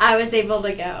I was able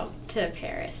to go to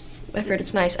Paris. I've heard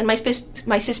it's nice. And my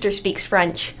sister speaks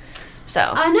French.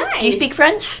 So. Oh, nice. Do you speak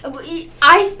French?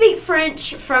 I speak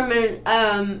French from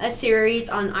a series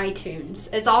on iTunes.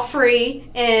 It's all free,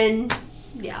 and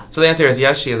yeah. So the answer is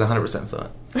yes, she is 100%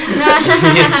 fluent.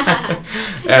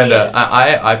 And Yes.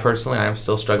 I personally, I am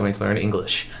still struggling to learn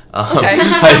English. Okay.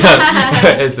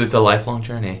 It's a lifelong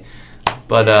journey.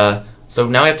 But so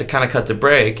now we have to kind of cut to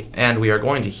break, and we are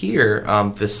going to hear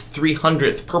this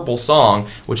 300th Purple song,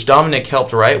 which Dominic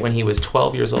helped write when he was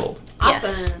 12 years old.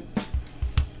 Awesome.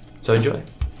 So enjoy.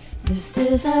 This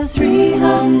is a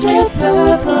 300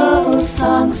 Purple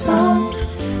song.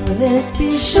 Will it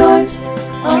be short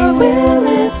or will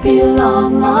it be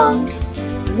long?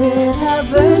 Will it have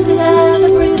verses and a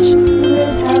bridge? Will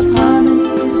it have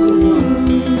harmonies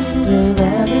within? Will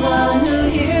everyone who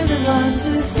hears it want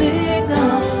to sing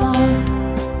along?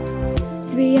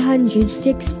 300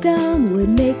 sticks of gum would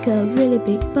make a really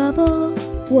big bubble.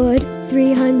 Would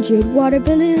 300 water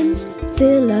balloons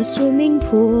fill a swimming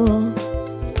pool?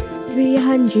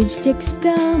 300 sticks of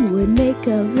gum would make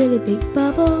a really big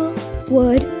bubble.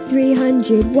 Would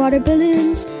 300 water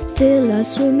balloons fill a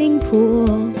swimming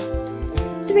pool?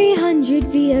 300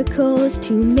 vehicles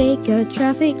to make a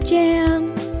traffic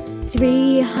jam.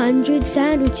 300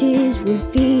 sandwiches would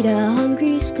feed a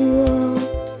hungry school.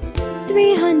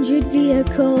 300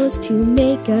 vehicles to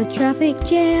make a traffic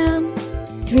jam.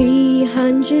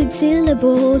 300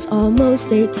 syllables,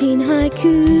 almost 18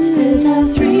 haikus. This is a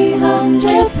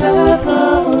 300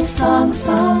 Purple song.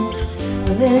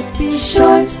 Will it be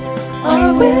short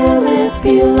or will it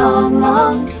be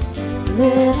long? Will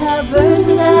it have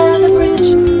verses and a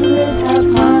bridge? Will it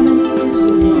have harmonies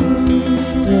harmonies with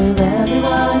you. Will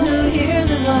everyone who hears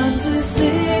it want to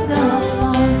sing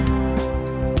along?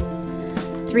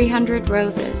 300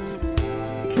 roses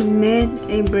can mend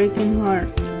a broken heart.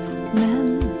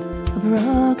 Mend a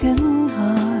broken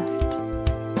heart.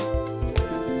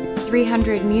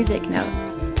 300 music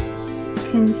notes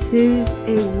can soothe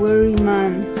a worried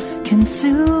mind. Can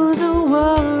soothe a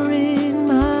worried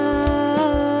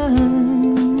mind.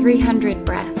 300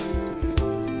 breaths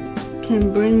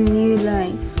can bring new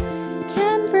life.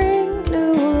 Can bring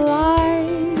new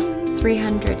life.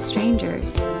 300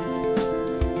 strangers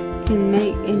can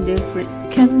make a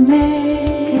difference. Can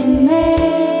make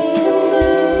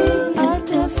a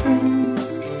difference.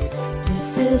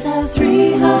 This is our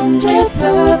 300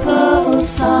 purple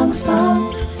song.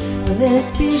 Will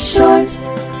it be short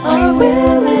or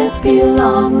will it be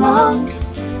long?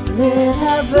 Will it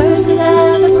have verses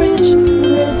and a bridge?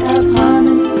 Will it have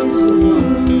harmonies with you?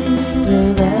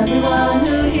 Will everyone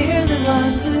who hears it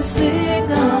want to sing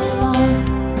along?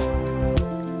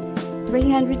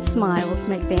 300 smiles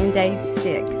make Band-Aids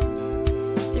stick.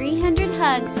 300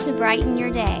 hugs to brighten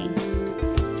your day.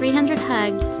 300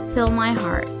 hugs fill my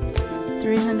heart.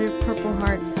 300 purple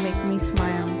hearts make me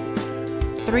smile.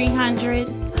 300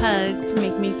 hugs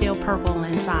make me feel purple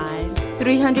inside.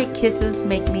 300 kisses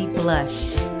make me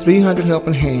blush. 300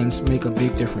 helping hands make a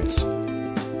big difference.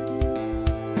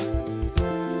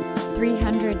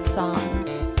 300 songs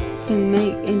can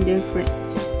make a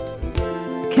difference.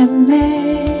 Can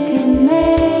make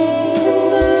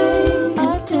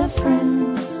a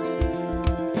difference.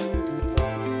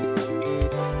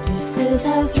 This is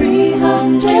our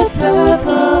 300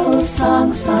 purple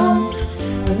song.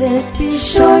 Will it be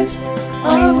short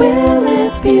or will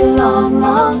it be long?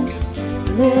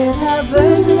 Will it have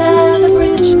verses and a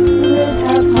bridge? Will it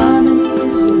have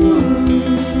harmonies with you?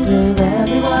 Will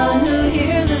everyone who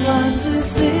hears it want to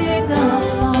sing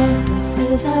along? This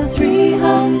is our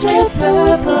 300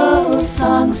 purple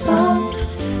song.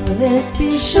 Will it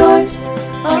be short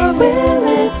or will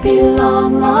it be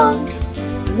long?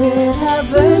 Will it have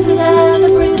verses and a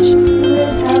bridge? Will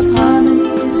it have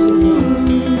harmonies with you?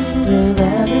 Will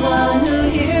everyone who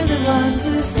hears it want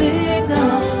to sing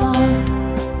along?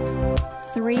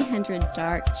 300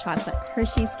 dark chocolate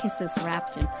Hershey's Kisses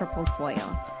wrapped in purple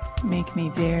foil make me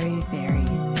very, very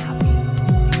happy.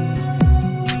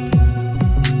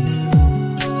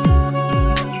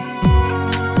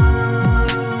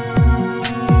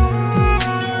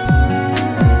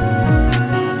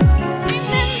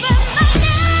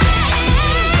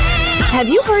 Have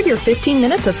you heard your 15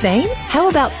 minutes of fame? How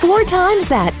about 4 times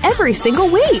that every single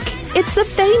week? It's the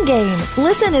Fame Game.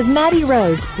 Listen as Maddie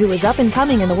Rose, who is up and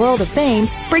coming in the world of fame,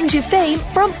 brings you fame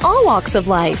from all walks of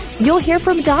life. You'll hear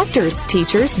from doctors,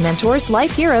 teachers, mentors,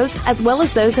 life heroes, as well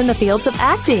as those in the fields of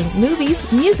acting, movies,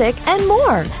 music, and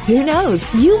more. Who knows?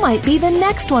 You might be the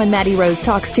next one Maddie Rose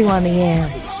talks to on the air.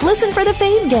 Listen for the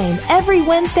Fame Game every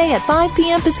Wednesday at 5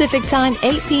 p.m. Pacific Time,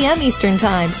 8 p.m. Eastern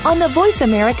Time on the Voice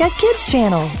America Kids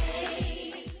channel.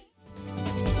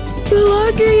 The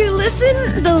longer you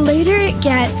listen, the later it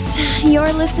gets.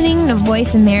 You're listening to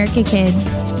Voice America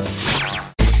Kids.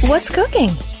 What's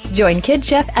cooking? Join Kid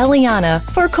Chef Eliana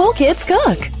for Cool Kids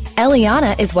Cook.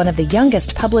 Eliana is one of the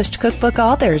youngest published cookbook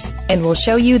authors and will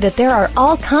show you that there are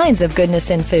all kinds of goodness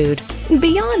in food,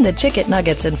 beyond the chicken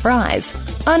nuggets and fries.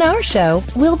 On our show,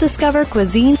 we'll discover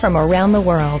cuisine from around the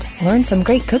world, learn some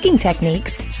great cooking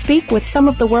techniques, speak with some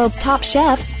of the world's top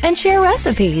chefs, and share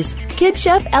recipes. Kid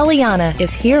Chef Eliana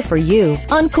is here for you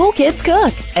on Cool Kids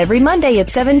Cook every Monday at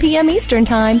 7 p.m. Eastern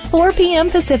Time, 4 p.m.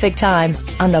 Pacific Time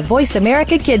on the Voice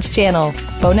America Kids channel.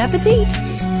 Bon appetit!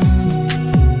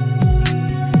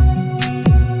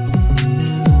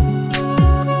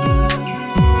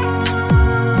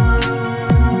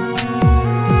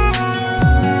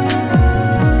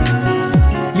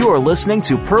 You are listening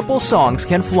to Purple Songs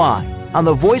Can Fly on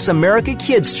the Voice America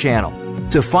Kids channel.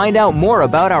 To find out more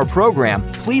about our program,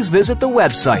 please visit the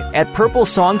website at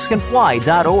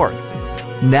purplesongscanfly.org.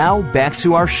 Now, back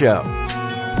to our show.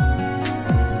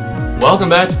 Welcome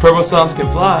back to Purple Songs Can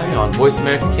Fly on Voice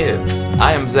America Kids.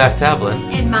 I am Zach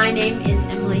Tavlin. And my name is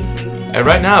Emily Freeman. And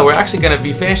right now, we're actually going to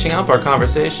be finishing up our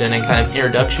conversation and kind of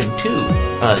introduction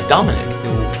to Dominic,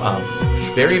 who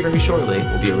very, very shortly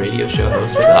will be a radio show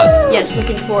host with us. Yes,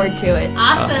 looking forward to it.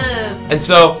 Awesome. And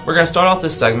so we're going to start off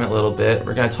this segment a little bit.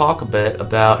 We're going to talk a bit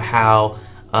about how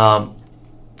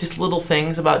just little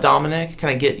things about Dominic,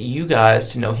 kind of get you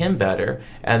guys to know him better.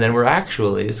 And then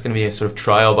it's going to be a sort of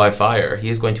trial by fire. He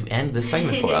is going to end this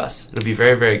segment for us. It'll be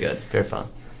very, very good. Very fun.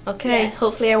 Okay, yes.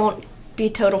 Hopefully I won't be a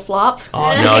total flop.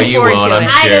 Oh no, you won't. I'm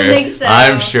sure. I don't think so.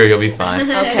 I'm sure you'll be fine.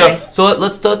 Okay. So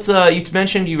let's. You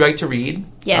mentioned you like to read.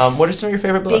 Yes. What are some of your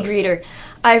favorite books? Big reader.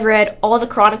 I've read all the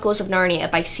Chronicles of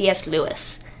Narnia by C.S.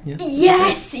 Lewis.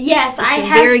 Yes, It's I a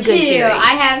have very two. good series.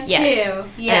 I have Yes. two.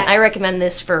 Yes. And I recommend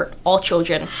this for all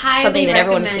children. Highly something that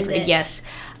everyone should recommend read. it. Yes.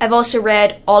 I've also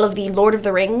read all of the Lord of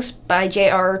the Rings by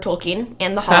J.R.R. Tolkien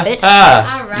and The Hobbit.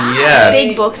 All right. Yes.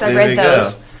 Big books. I've There read we go.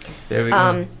 those. There we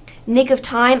go. Nick of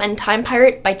Time and Time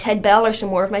Pirate by Ted Bell are some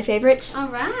more of my favorites. All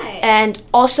right. And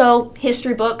also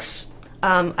history books.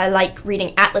 I like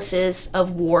reading atlases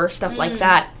of war, stuff like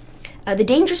that. The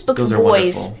Dangerous Book Those for are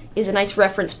Boys wonderful. is a nice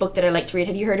reference book that I like to read.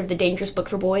 Have you heard of The Dangerous Book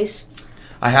for Boys?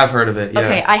 I have heard of it. Yes.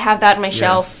 Okay, I have that on my Yes.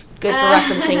 shelf. Good for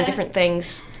referencing different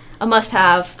things. A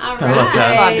must-have. All I must right.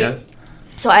 have. fun. Yes.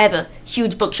 So I have a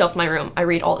huge bookshelf in my room. I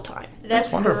read all the time.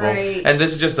 That's Wonderful. great. And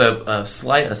this is just a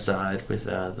slight aside with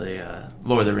the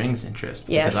Lord of the Rings interest.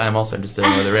 Yes. Because I am also interested in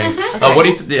Lord of the Rings. What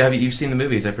do you have you've seen the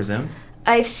movies, I presume?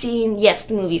 I've seen, yes,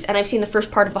 the movies, and I've seen the first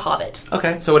part of The Hobbit.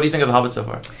 Okay. So what do you think of The Hobbit so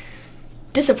far?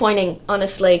 Disappointing,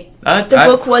 honestly. The The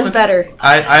book was better.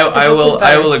 I book was will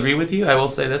better. agree with you. I will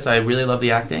say this. I really love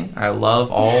the acting. I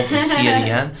love all see it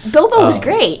again. Bilbo was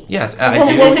great. Yes, What,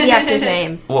 I do. what was the actor's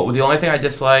name? Well, the only thing I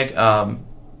dislike, I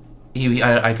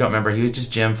can't remember. He was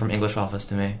just Jim from English Office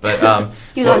to me. But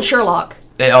He was on Sherlock.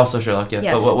 Also Sherlock, yes.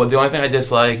 Yes. But the only thing I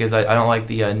dislike is I don't like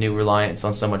the new reliance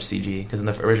on so much CG because in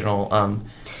the original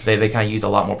they kind of use a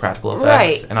lot more practical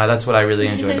effects, Right. and that's what I really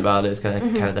enjoyed about it is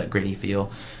kind of that gritty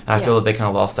feel. And I feel that they kind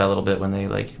of lost that a little bit when they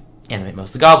animate most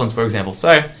of the goblins, for example.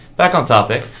 Sorry, back on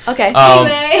topic. Okay.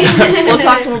 We'll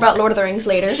talk some more about Lord of the Rings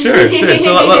later. Sure.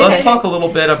 So let's talk a little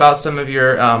bit about some of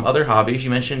your other hobbies. You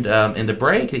mentioned in the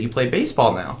break that you play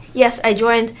baseball now. Yes, I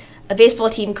joined a baseball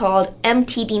team called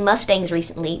MTB Mustangs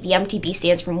recently. The MTB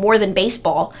stands for More Than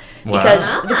Baseball because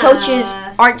the coaches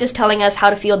aren't just telling us how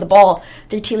to field the ball.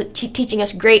 They're teaching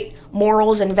us great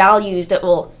morals and values that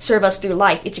will serve us through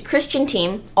life. It's a Christian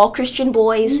team, all Christian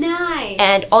boys, Nice.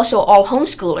 and also all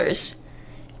homeschoolers.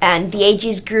 And the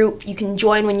ages group, you can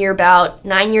join when you're about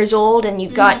 9 years old, and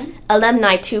you've got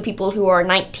alumni too, people who are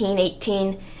 19,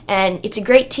 18, and it's a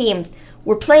great team.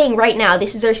 We're playing right now.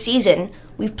 This is our season.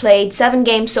 We've played 7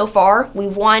 games so far.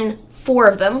 We've won 4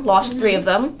 of them, lost 3 of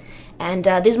them. And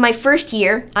this is my first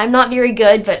year. I'm not very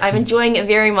good, but I'm enjoying it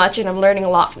very much, and I'm learning a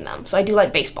lot from them. So I do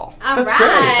like baseball. That's great.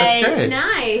 That's great.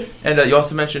 Nice. And you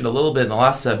also mentioned a little bit in the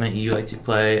last segment you like to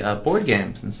play board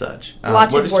games and such.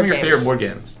 Lots what of are some board of your games. favorite board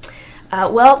games?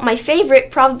 Well, my favorite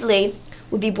probably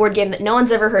would be a board game that no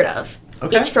one's ever heard of.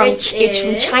 Okay. It's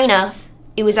from China.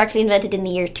 It was actually invented in the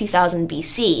year 2000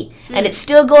 BC, and it's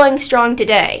still going strong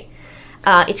today.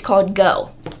 It's called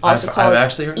Go, also I've called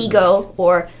actually heard of Ego,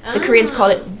 or the Koreans call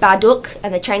it Baduk,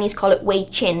 and the Chinese call it Wei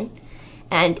Chin.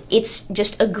 And it's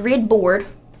just a grid board,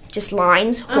 just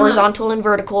lines, horizontal and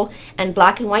vertical, and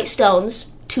black and white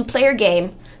stones, 2-player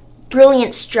game,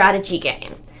 brilliant strategy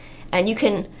game. And you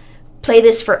can play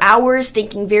this for hours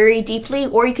thinking very deeply,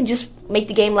 or you can just make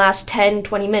the game last 10,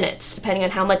 20 minutes, depending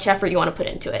on how much effort you want to put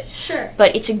into it. Sure.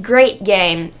 But it's a great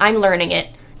game. I'm learning it.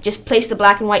 Just place the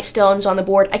black and white stones on the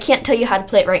board. I can't tell you how to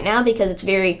play it right now because it's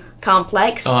very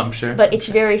complex. Oh, I'm sure. But it's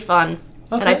very fun,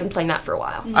 and Okay. I've been playing that for a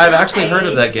while. I've actually heard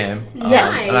of that game.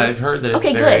 Yes. And I've heard that it's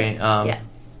Okay, very, good.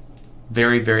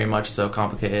 very, very much so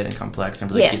complicated and complex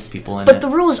and really Yes. gets people in But it. the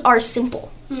rules are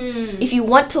simple. If you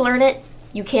want to learn it,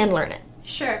 you can learn it.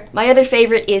 Sure. My other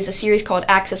favorite is a series called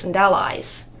Axis and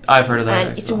Allies. I've heard of that.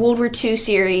 And it's a World War II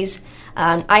series.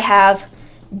 I have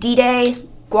D-Day,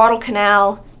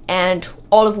 Guadalcanal, and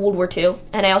all of World War II.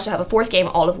 And I also have a 4th game,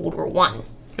 all of World War I.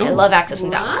 I love Axis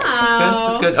and Allies.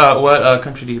 That's good. What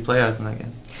country do you play as in that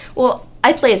game? Well,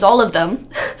 I play as all of them.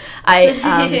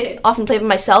 I often play with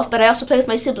myself, but I also play with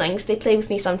my siblings. They play with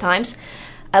me sometimes.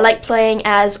 I like playing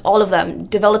as all of them,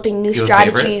 developing new Do you have a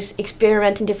favorite? strategies,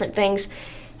 experimenting different things.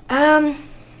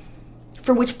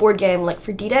 For which board game? Like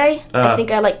for D-Day? I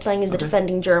think I like playing as the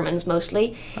defending Germans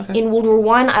mostly. Okay. In World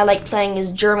War I like playing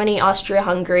as Germany,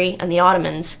 Austria-Hungary, and the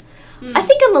Ottomans. I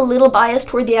think I'm a little biased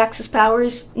toward the Axis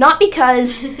powers. Not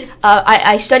because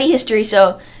I study history,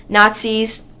 so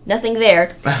Nazis, nothing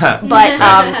there. But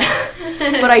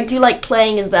I do like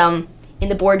playing as them in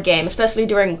the board game, especially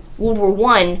during World War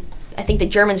I think the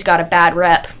Germans got a bad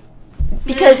rep.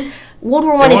 Because World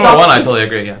War One is World War often I totally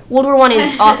agree, yeah. World War One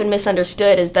is often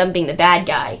misunderstood as them being the bad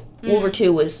guy. World War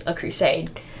Two was a crusade.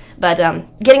 But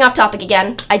getting off topic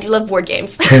again, I do love board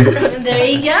games. There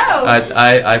you go.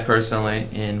 I personally,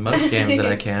 in most games that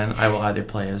I can, I will either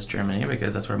play as Germany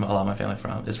because that's where a lot of my family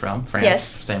is from. France, Yes.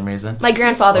 same reason. My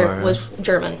grandfather Or, was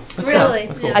German. That's Really? Cool.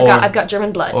 That's cool. I've got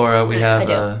German blood. Or we I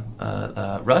have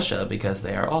do. Russia because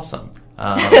they are awesome.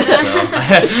 And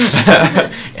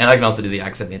I can also do the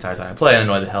accent the entire time I play and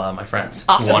annoy the hell out of my friends. It's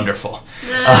awesome. Wonderful.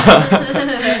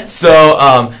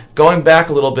 So going back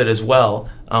a little bit as well,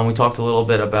 we talked a little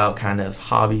bit about kind of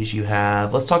hobbies you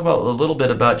have. Let's talk about a little bit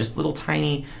about just little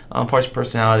tiny parts of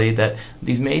personality that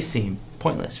these may seem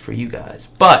pointless for you guys.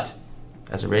 But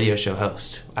as a radio show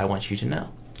host, I want you to know,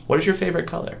 what is your favorite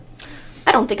color?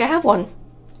 I don't think I have one.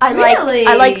 I Really?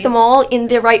 like them all in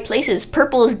the right places.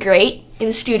 Purple is great in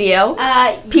the studio.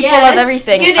 People yes. love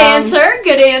everything. Good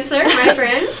answer, my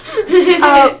friend.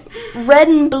 Red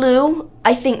and blue,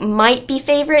 I think, might be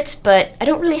favorites, but I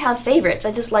don't really have favorites.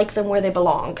 I just like them where they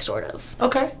belong, sort of.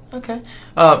 Okay.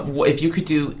 If you could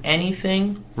do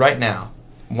anything right now,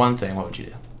 one thing, what would you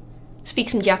do? Speak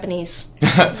some Japanese.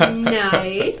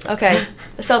 Nice. Okay,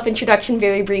 a self-introduction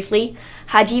very briefly.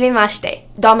 Hajimemashite,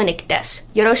 Dominic desu.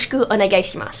 Yoroshiku onegai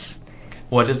shimasu.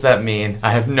 What does that mean?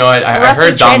 I have no idea. I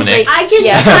heard Dominic. I can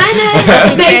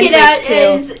kind of make it out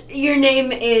as your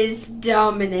name is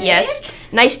Dominic. Yes.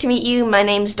 Nice to meet you. My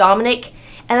name's Dominic.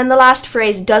 And then the last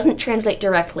phrase doesn't translate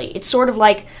directly. It's sort of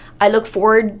like, I look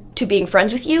forward to being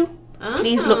friends with you.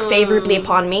 Please look favorably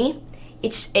upon me.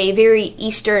 It's a very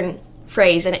Eastern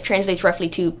phrase, and it translates roughly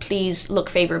to, please look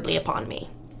favorably upon me.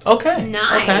 Okay.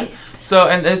 Nice. Okay. So,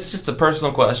 and it's just a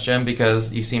personal question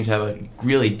because you seem to have a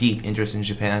really deep interest in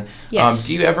Japan. Yes.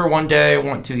 Do you ever one day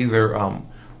want to either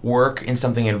work in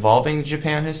something involving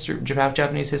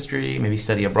Japanese history, maybe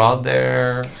study abroad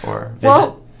there, or visit?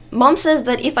 Well, Mom says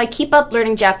that if I keep up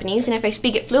learning Japanese and if I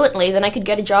speak it fluently, then I could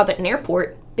get a job at an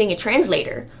airport being a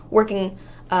translator, working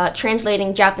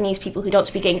translating Japanese people who don't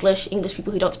speak English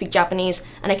people who don't speak Japanese,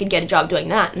 and I could get a job doing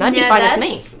that, and that'd be fine with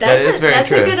me. That's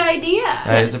a good idea.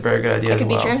 That is a very good idea I as could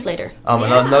well. be a translator.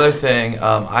 Another thing,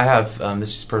 I have,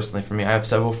 this is personally for me, I have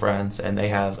several friends, and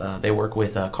they work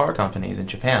with car companies in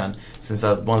Japan, since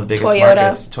one of the biggest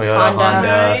markets, Toyota,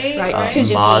 Honda,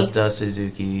 Suzuki. Mazda,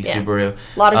 Suzuki, Subaru.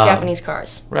 A lot of Japanese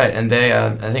cars. Right, and they,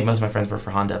 I think most of my friends work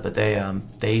for Honda, but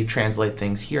they translate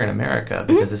things here in America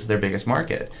because this is their biggest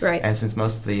market. Right. And since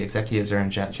most of the executives are in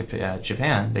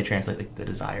Japan, they translate like the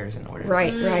desires and orders.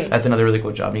 Right. That's another really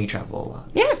cool job. You can travel a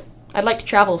lot. Yeah, I'd like to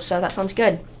travel, so that sounds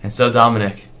good. And so,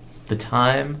 Dominic, the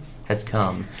time has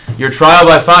come. Your trial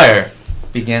by fire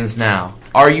begins now.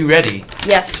 Are you ready?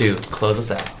 Yes. To close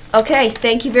us out? Okay,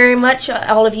 thank you very much,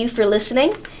 all of you, for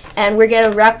listening. And we're going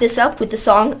to wrap this up with the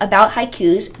song about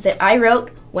haikus that I wrote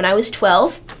when I was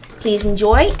 12. Please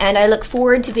enjoy, and I look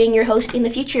forward to being your host in the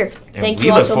future. Thank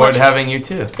you all so much. We look forward to having you,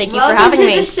 too. Thank you for having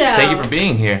me. Thank you for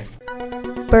being here.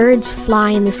 Birds fly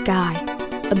in the sky,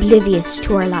 oblivious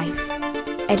to our life.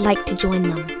 I'd like to join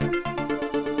them.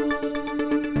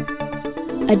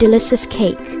 A delicious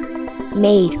cake,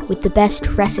 made with the best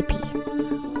recipe.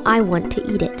 I want to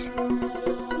eat it.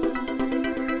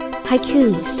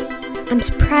 Haikus. I'm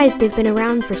surprised they've been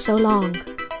around for so long,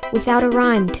 without a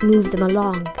rhyme to move them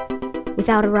along.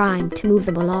 Without a rhyme to move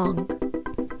them along.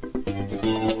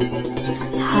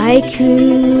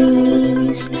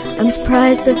 Haikus. I'm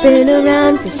surprised they've been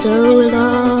around for so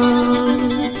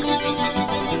long.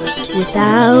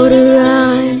 Without a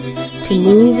rhyme to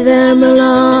move them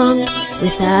along.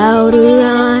 Without a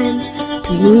rhyme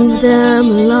to move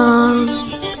them along.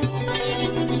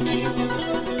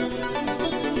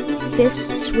 Fish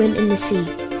swim in the sea,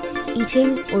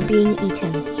 eating or being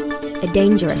eaten. A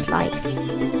dangerous life.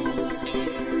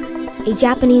 A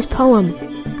Japanese poem,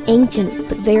 ancient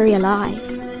but very alive.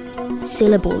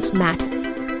 Syllables matter.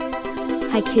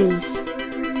 Haikus.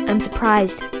 I'm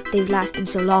surprised they've lasted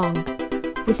so long.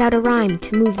 Without a rhyme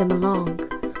to move them along.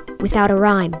 Without a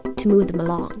rhyme to move them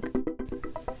along.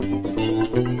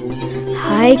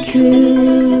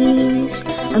 Haikus.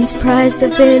 I'm surprised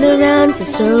they've been around for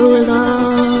so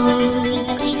long.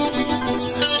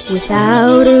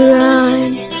 Without a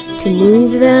rhyme to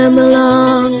move them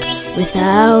along.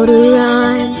 Without a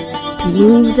rhyme to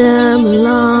move them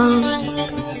along.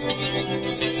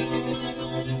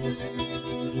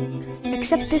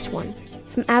 Except this one,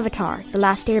 from Avatar, The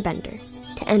Last Airbender,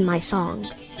 to end my song.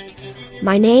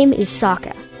 My name is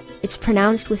Sokka. It's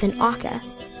pronounced with an aka.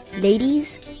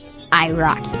 Ladies, I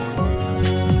rock ya.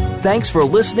 Thanks for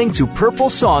listening to Purple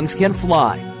Songs Can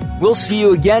Fly. We'll see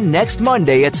you again next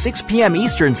Monday at 6 p.m.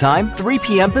 Eastern Time, 3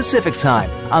 p.m. Pacific Time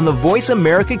on the Voice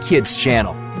America Kids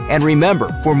channel. And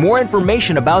remember, for more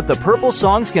information about the Purple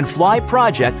Songs Can Fly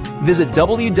project, visit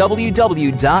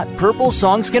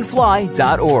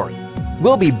www.purplesongscanfly.org.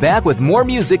 We'll be back with more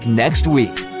music next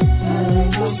week.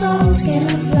 Purple songs can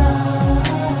fly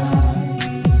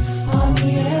on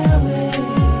the airwaves.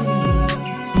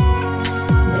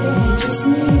 They just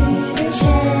need a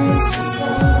chance to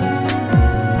start.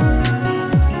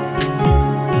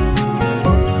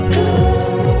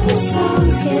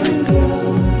 can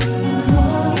grow and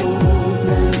hope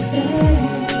and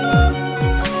faith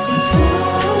and fly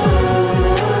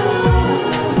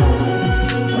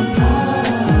from heart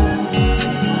to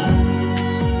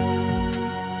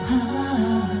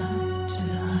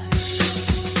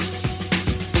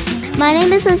heart. My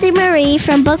name is Lindsay Marie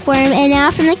from Bookworm, and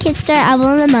now from the Kid Star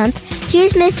Album of the Month,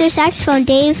 here's Mr. Saxophone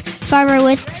Dave Farmer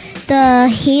with the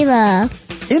Gila.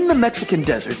 In the Mexican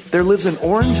desert, there lives an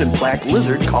orange and black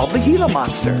lizard called the Gila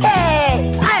monster.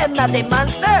 Hey, I am not a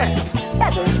monster.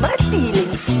 That hurts my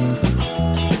feelings.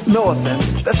 No offense,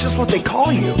 that's just what they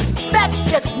call you. That's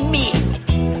just me.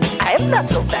 I am not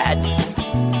so bad.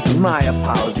 My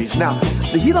apologies. Now,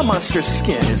 the Gila monster's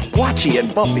skin is blotchy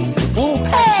and bumpy, with little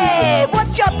patches Hey,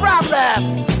 what's your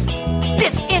problem?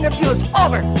 This interview is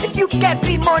over if you can't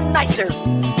be more nicer.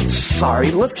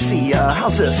 Sorry, let's see,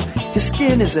 how's this? His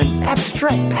skin is an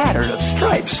abstract pattern of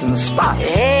stripes and spots.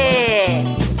 Hey,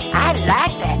 I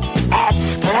like that.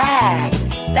 Abstract.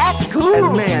 That's cool.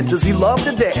 And man, does he love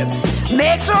to dance.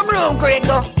 Make some room,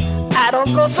 Gringo. I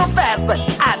don't go so fast, but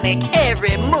I make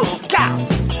every move count.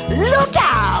 Look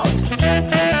out!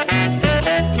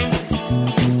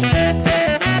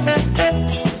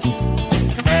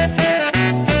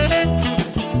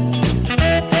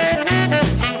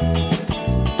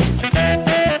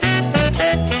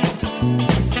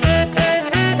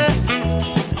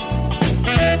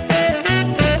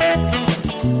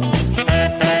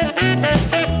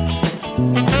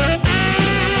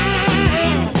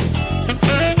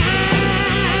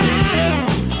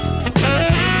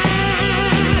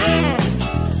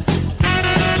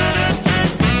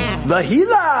 The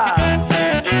Gila!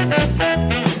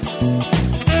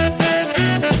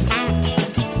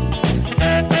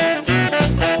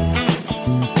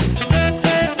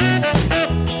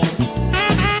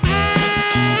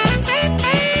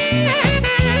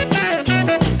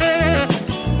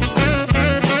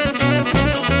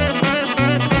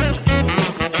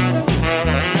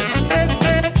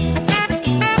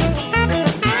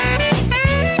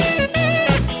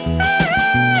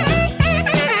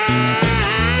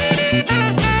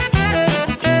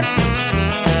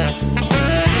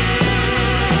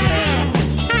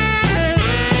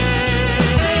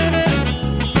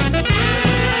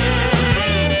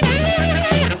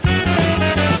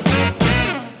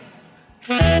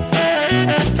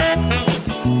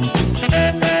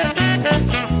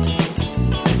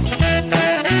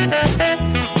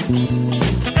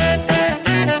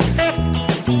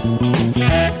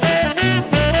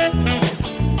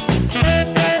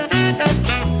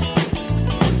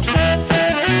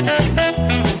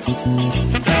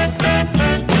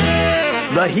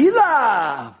 The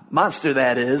Gila! Monster,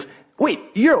 that is. Wait,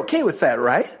 you're okay with that,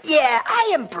 right? Yeah,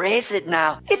 I embrace it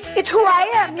now. It's who I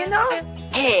am, you know?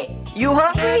 Hey, you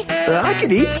hungry? I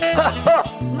could eat.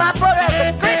 My brother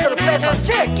has a great little place on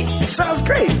Cherokee. Sounds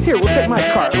great. Here, we'll take my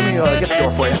car. Let me get the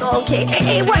door for you. Okay.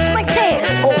 Hey, watch my tail.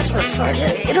 Oh, sorry.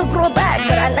 It'll grow back,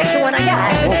 but I like the one I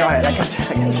got. Oh, go ahead. I got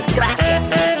you. Gracias.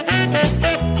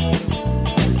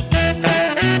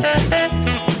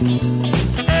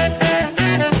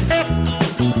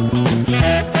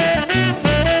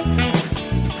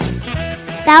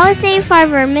 That was Dave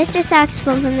Farber, Mr.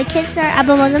 Saxophone from the Kid Star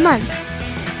Album of the Month.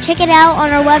 Check it out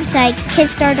on our website,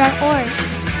 kidstar.org.